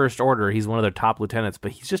in the First Order. He's one of their top lieutenants,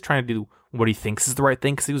 but he's just trying to do what he thinks is the right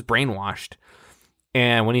thing because he was brainwashed.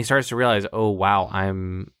 And when he starts to realize, oh wow,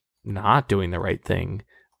 I'm not doing the right thing,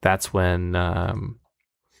 that's when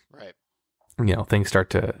Right. you know, things start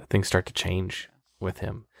to change with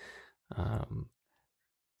him.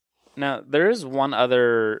 Now, there is one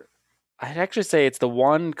other... I'd actually say it's the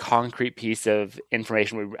one concrete piece of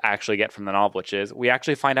information we actually get from the novel, which is we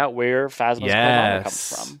actually find out where Phasma's chronometer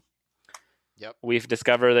comes from. Yep. We've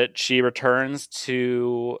discovered that she returns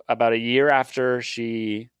to about a year after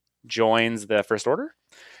she joins the First Order.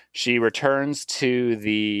 She returns to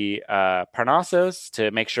the Parnassus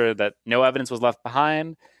to make sure that no evidence was left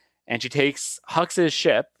behind. And she takes Hux's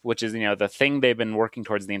ship, which is, you know, the thing they've been working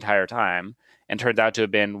towards the entire time, and turns out to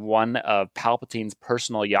have been one of Palpatine's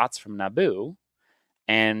personal yachts from Naboo,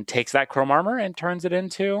 and takes that chrome armor and turns it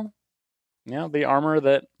into the armor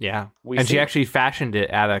that Yeah. we And see. she actually fashioned it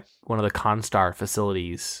at one of the Constar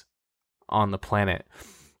facilities on the planet.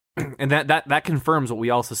 And that confirms what we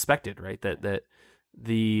all suspected, right? That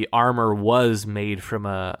the armor was made from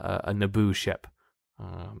a Naboo ship.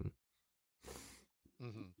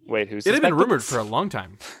 Wait, who's It had been rumored for a long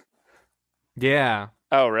time. Yeah.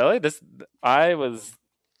 Oh, really? I was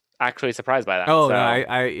actually surprised by that. Oh, so, no,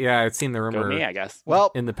 I'd seen the go rumor me, I guess.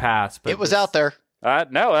 Well, in the past, but it was out there.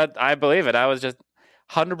 No, I believe it. I was just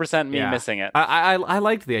 100% me Yeah. missing it. I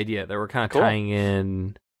liked the idea that we're kind of Cool. tying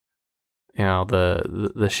in,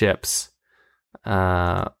 the ships,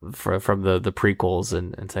 from the prequels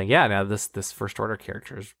and saying, yeah, now this First Order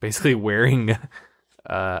character is basically wearing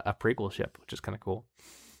a prequel ship, which is kind of cool.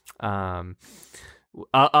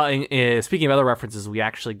 Speaking of other references, we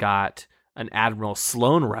actually got an Admiral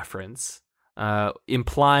Sloane reference,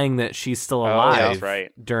 implying that she's still alive that's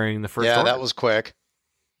right. during the First Yeah, Order. that was quick.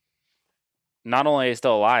 Not only is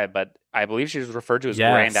still alive, but I believe she was referred to as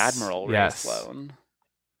Yes. Grand Admiral Ray Yes. Sloan.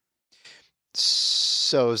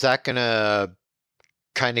 So is that going to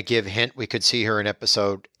kind of give hint we could see her in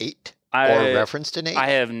episode 8 or I referenced in 8? I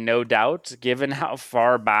have no doubt, given how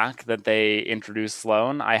far back that they introduced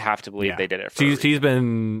Sloan, I have to believe Yeah. they did it. For a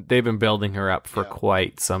reason. They've been building her up for Yeah.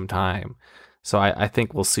 quite some time, so I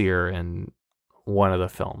think we'll see her in one of the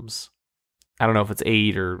films. I don't know if it's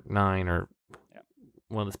 8 or 9 or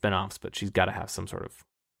one of the spinoffs, but she's got to have some sort of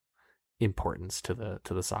importance to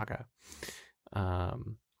the saga.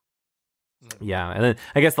 Yeah, and then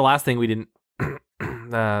I guess the last thing we didn't.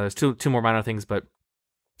 There's two more minor things, but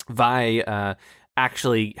Vi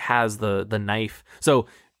actually has the knife. So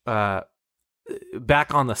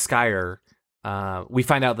back on the Skyer, we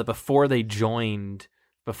find out that before they joined,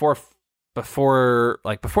 before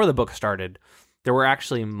the book started, there were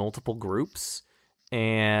actually multiple groups,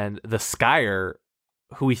 and the Skyer,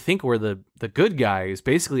 who we think were the good guys,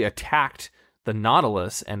 basically attacked the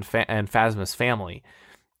Nautilus and Phasma's family,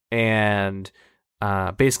 and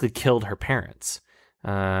basically killed her parents.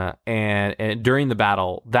 And during the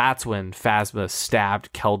battle, that's when Phasma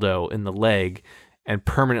stabbed Keldo in the leg and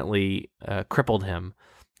permanently crippled him,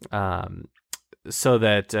 so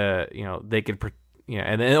that they could,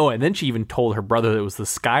 and then she even told her brother that it was the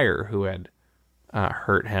Skyer who had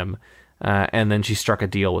hurt him, and then she struck a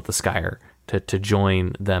deal with the Skyer to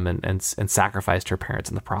join them and sacrificed her parents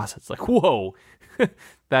in the process. Like, whoa,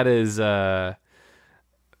 that is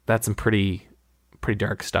that's some pretty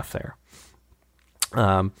dark stuff there.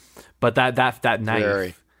 But that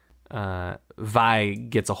knife, Vi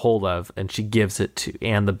gets a hold of, and she gives it to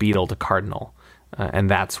Anne the Beetle to Cardinal, and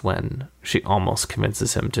that's when she almost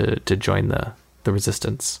convinces him to join the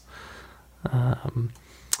Resistance.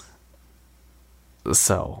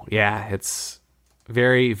 So yeah, it's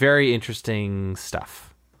very, very interesting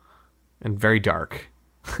stuff and very dark.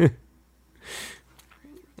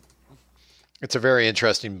 It's a very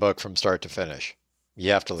interesting book from start to finish.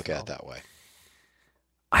 You have to look at it that way.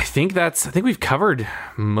 I think we've covered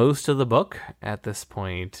most of the book at this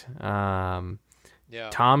point. Yeah.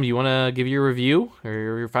 Tom, you want to give your review or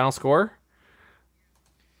your final score?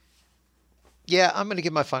 Yeah, I'm going to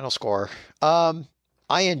give my final score. I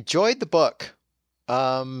enjoyed the book.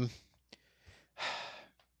 Okay.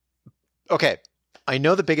 I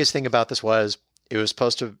know the biggest thing about this was it was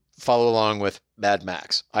supposed to follow along with Mad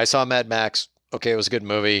Max. I saw Mad Max. Okay, it was a good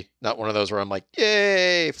movie. Not one of those where I'm like,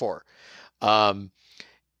 yay, 4.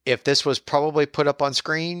 If this was probably put up on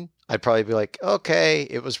screen, I'd probably be like, okay,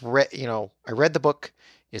 it was, I read the book.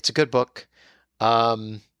 It's a good book.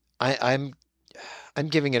 I'm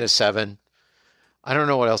giving it a 7. I don't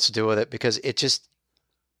know what else to do with it because it just,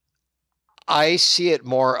 I see it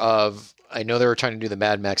more of, I know they were trying to do the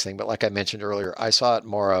Mad Max thing, but like I mentioned earlier, I saw it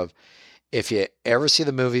more of, if you ever see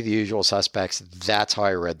the movie The Usual Suspects, that's how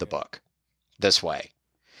I read the book, this way.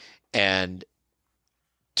 And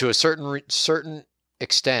to a certain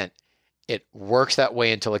extent, it works that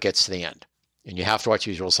way until it gets to the end. And you have to watch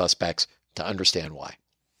Usual Suspects to understand why.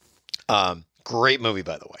 Great movie,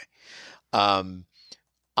 by the way.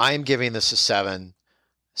 I'm giving this a 7.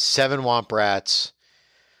 7 Womp Rats.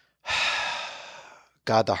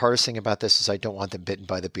 God, the hardest thing about this is I don't want them bitten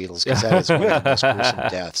by the beetles because that is one of the most gruesome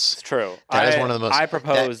deaths. It's true. That is one of the most. I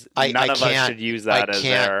propose none of us should use that as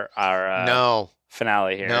our no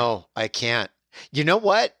finale here. No, I can't. You know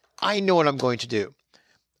what? I know what I'm going to do.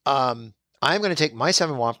 I'm going to take my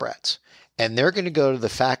 7 Womp Rats, and they're going to go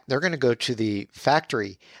to They're going to go to the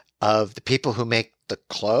factory of the people who make the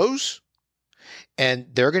clothes, and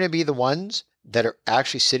they're going to be the ones that are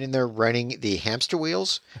actually sitting there running the hamster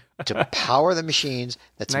wheels to power the machines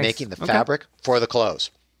that's Nice. making the Okay. fabric for the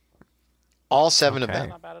clothes. All 7 of Okay. them.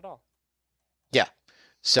 Not bad at all. Yeah.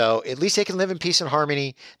 So at least they can live in peace and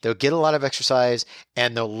harmony. They'll get a lot of exercise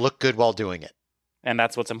and they'll look good while doing it. And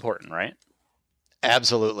that's what's important, right?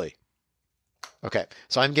 Absolutely. Okay.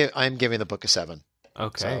 So I'm giving the book a 7.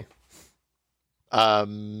 Okay.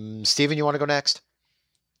 So, Steven, you want to go next?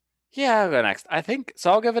 Yeah, I'll go next. I think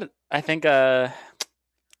so. I'll give it. I think I'll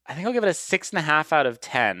give it a 6.5 out of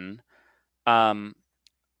 10.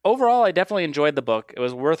 Overall, I definitely enjoyed the book. It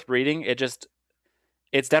was worth reading.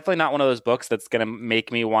 It's definitely not one of those books that's gonna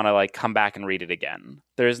make me want to like come back and read it again.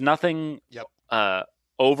 There's nothing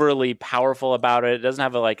overly powerful about it. It doesn't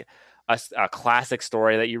have a classic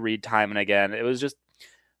story that you read time and again. It was just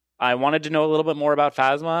I wanted to know a little bit more about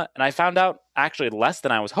Phasma, and I found out actually less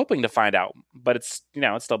than I was hoping to find out. But it's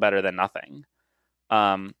it's still better than nothing.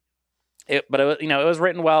 It was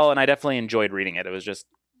written well, and I definitely enjoyed reading it. It was just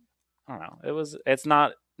I don't know. It's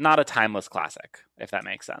not a timeless classic, if that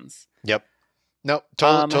makes sense. Yep. No,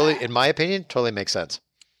 totally. In my opinion, totally makes sense.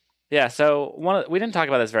 Yeah. So we didn't talk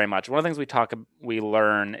about this very much. One of the things we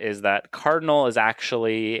learn is that Cardinal is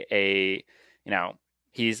actually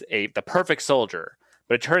he's the perfect soldier,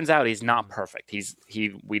 but it turns out he's not perfect.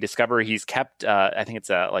 We discover he's kept I think it's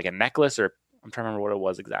like a necklace, or I'm trying to remember what it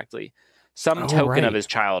was exactly, some token of his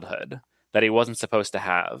childhood that he wasn't supposed to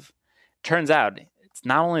have. Turns out it's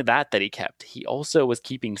not only that he kept, he also was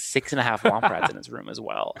keeping 6.5 Womp Rats in his room as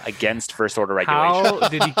well, against First Order regulation. How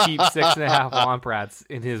did he keep 6.5 Womp Rats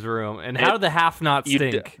in his room? And how did the half not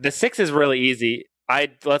stink? The 6 is really easy.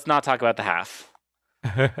 Let's not talk about the half.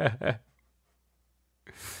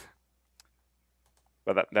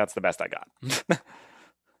 But that's the best I got.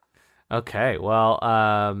 Okay, well,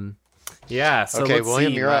 yeah. So okay, let's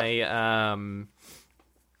William, see. you're up.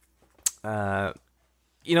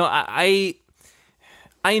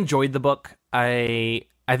 I enjoyed the book. I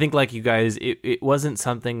think, like you guys, it wasn't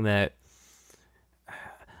something that.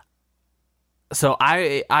 So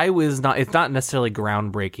I was not. It's not necessarily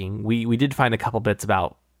groundbreaking. We did find a couple bits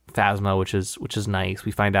about Phasma, which is nice.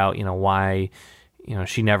 We find out why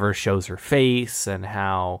she never shows her face, and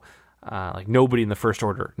how like nobody in the First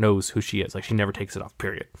Order knows who she is. Like she never takes it off.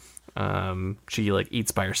 Period. She like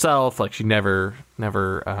eats by herself. Like she never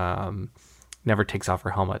takes off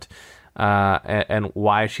her helmet. And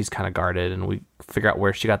why she's kind of guarded, and we figure out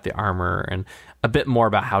where she got the armor and a bit more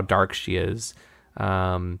about how dark she is.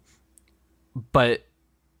 But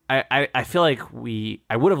I feel like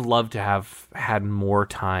I would have loved to have had more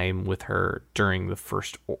time with her during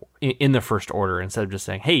in the First Order, instead of just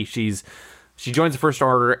saying, hey, she joins the First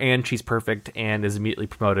Order and she's perfect and is immediately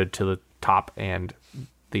promoted to the top and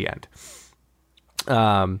the end.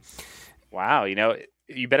 Wow.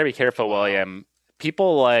 You better be careful, William.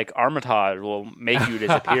 People like Armitage will make you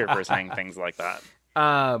disappear for saying things like that.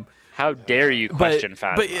 How dare you question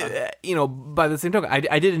Phasma? But by the same token,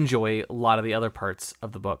 I did enjoy a lot of the other parts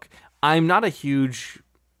of the book. I'm not a huge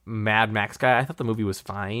Mad Max guy. I thought the movie was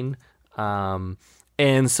fine. And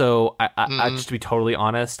so I just to be totally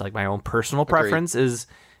honest, like my own personal preference is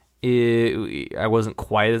I wasn't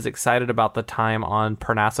quite as excited about the time on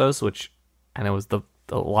Parnassus, which I know was a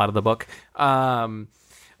lot of the book.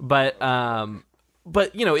 But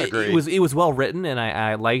it was well written, and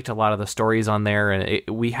I liked a lot of the stories on there, and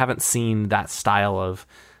we haven't seen that style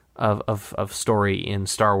of story in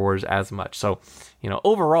Star Wars as much. So,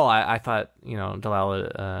 overall, I thought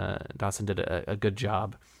Delilah Dawson did a good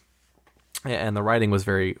job, and the writing was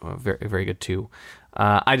very, very, very good too.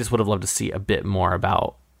 I just would have loved to see a bit more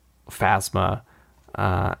about Phasma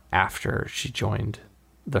after she joined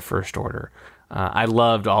the First Order. I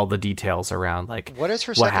loved all the details around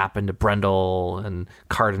what happened to Brendel and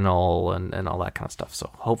Cardinal and all that kind of stuff. So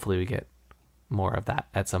hopefully we get more of that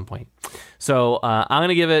at some point. So I'm going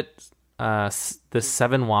to give it the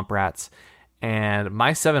 7 Womp Rats. And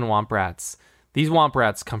my 7 Womp Rats, these Womp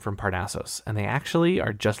Rats come from Parnassus, and they actually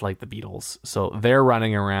are just like the Beatles. So they're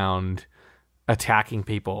running around attacking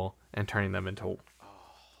people and turning them into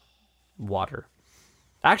water.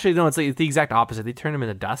 Actually, no, it's the exact opposite. They turn them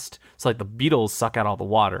into dust. So, like, the Beatles suck out all the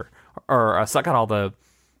water, or suck out all the,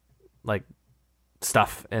 like,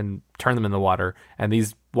 stuff and turn them into water. And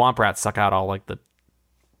these Womp Rats suck out all, like, the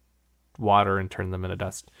water and turn them into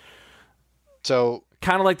dust. So,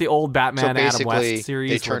 kind of like the old Batman Adam West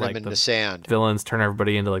series. They turn where, them into sand. Villains turn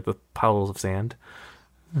everybody into, like, the puddles of sand.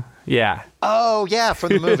 Yeah. Oh, yeah, from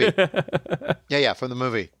the movie. yeah, from the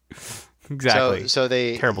movie. Exactly. So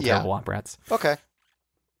they... Terrible Womp Rats. Okay.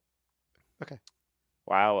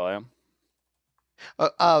 Wow, William.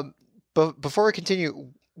 But before we continue,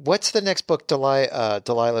 what's the next book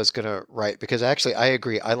Delilah's going to write? Because actually, I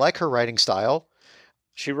agree. I like her writing style.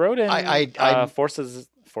 She wrote in Forces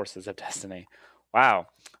of Destiny. Wow.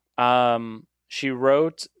 she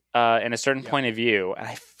wrote in a certain point of view, and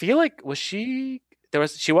I feel like she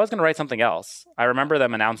was going to write something else. I remember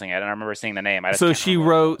them announcing it, and I remember seeing the name. So she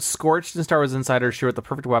wrote Scorched and Star Wars Insider. She wrote The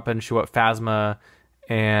Perfect Weapon. She wrote Phasma,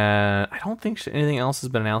 and I don't think anything else has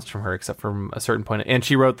been announced from her except from a certain point. And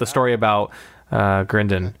she wrote the story about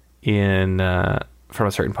Grindon from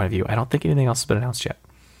a certain point of view. I don't think anything else has been announced yet.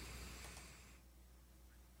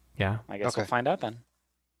 Yeah, I guess we'll find out then.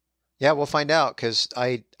 Yeah, we'll find out because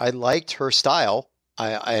I liked her style.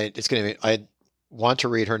 I want to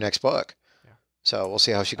read her next book. Yeah. So we'll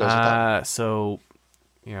see how she goes with that. So,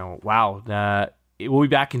 wow. We'll be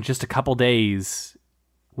back in just a couple days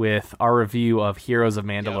with our review of Heroes of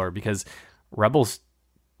Mandalore because Rebels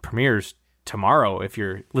premieres tomorrow. If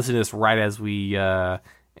you're listening to this right as we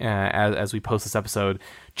post this episode,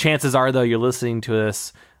 chances are though you're listening to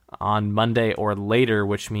this on Monday or later,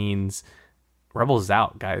 which means Rebels is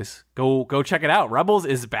out, guys. Go check it out. Rebels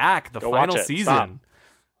is back. The final season. Stop.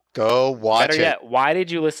 Go watch Better it. yet, why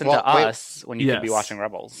did you listen to us when you could be watching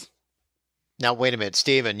Rebels? Now, wait a minute,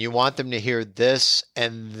 Steven. You want them to hear this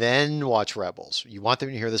and then watch Rebels. You want them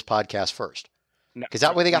to hear this podcast first. Because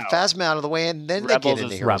that way they got Phasma out of the way and then Rebels they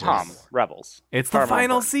get into Heroes. Rebels. Rebels. It's the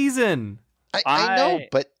final season. I know,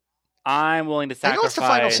 but I'm willing to sacrifice it's the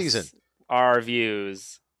final season. Our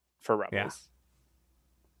views for Rebels.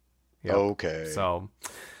 Yeah. Okay. So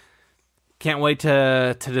can't wait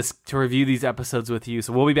to review these episodes with you.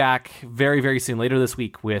 So we'll be back very, very soon, later this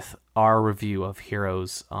week, with our review of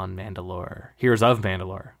Heroes of Mandalore.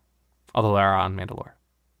 Although they're on Mandalore,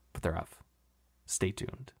 but they're of. Stay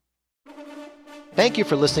tuned. Thank you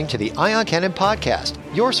for listening to the Ion Cannon Podcast,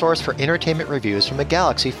 your source for entertainment reviews from a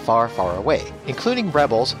galaxy far, far away, including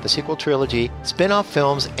Rebels, the sequel trilogy, spin-off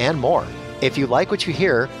films, and more. If you like what you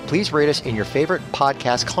hear, please rate us in your favorite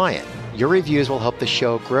podcast client. Your reviews will help the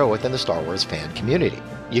show grow within the Star Wars fan community.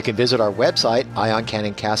 You can visit our website,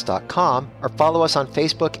 ioncanoncast.com, or follow us on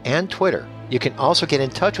Facebook and Twitter. You can also get in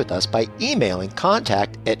touch with us by emailing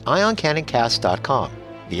contact@ioncanoncast.com.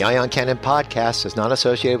 The Ion Cannon Podcast is not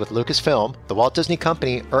associated with Lucasfilm, the Walt Disney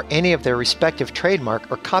Company, or any of their respective trademark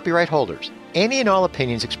or copyright holders. Any and all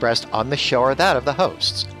opinions expressed on the show are that of the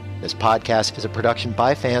hosts. This podcast is a production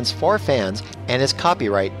by fans for fans and is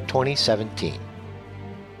copyright 2017.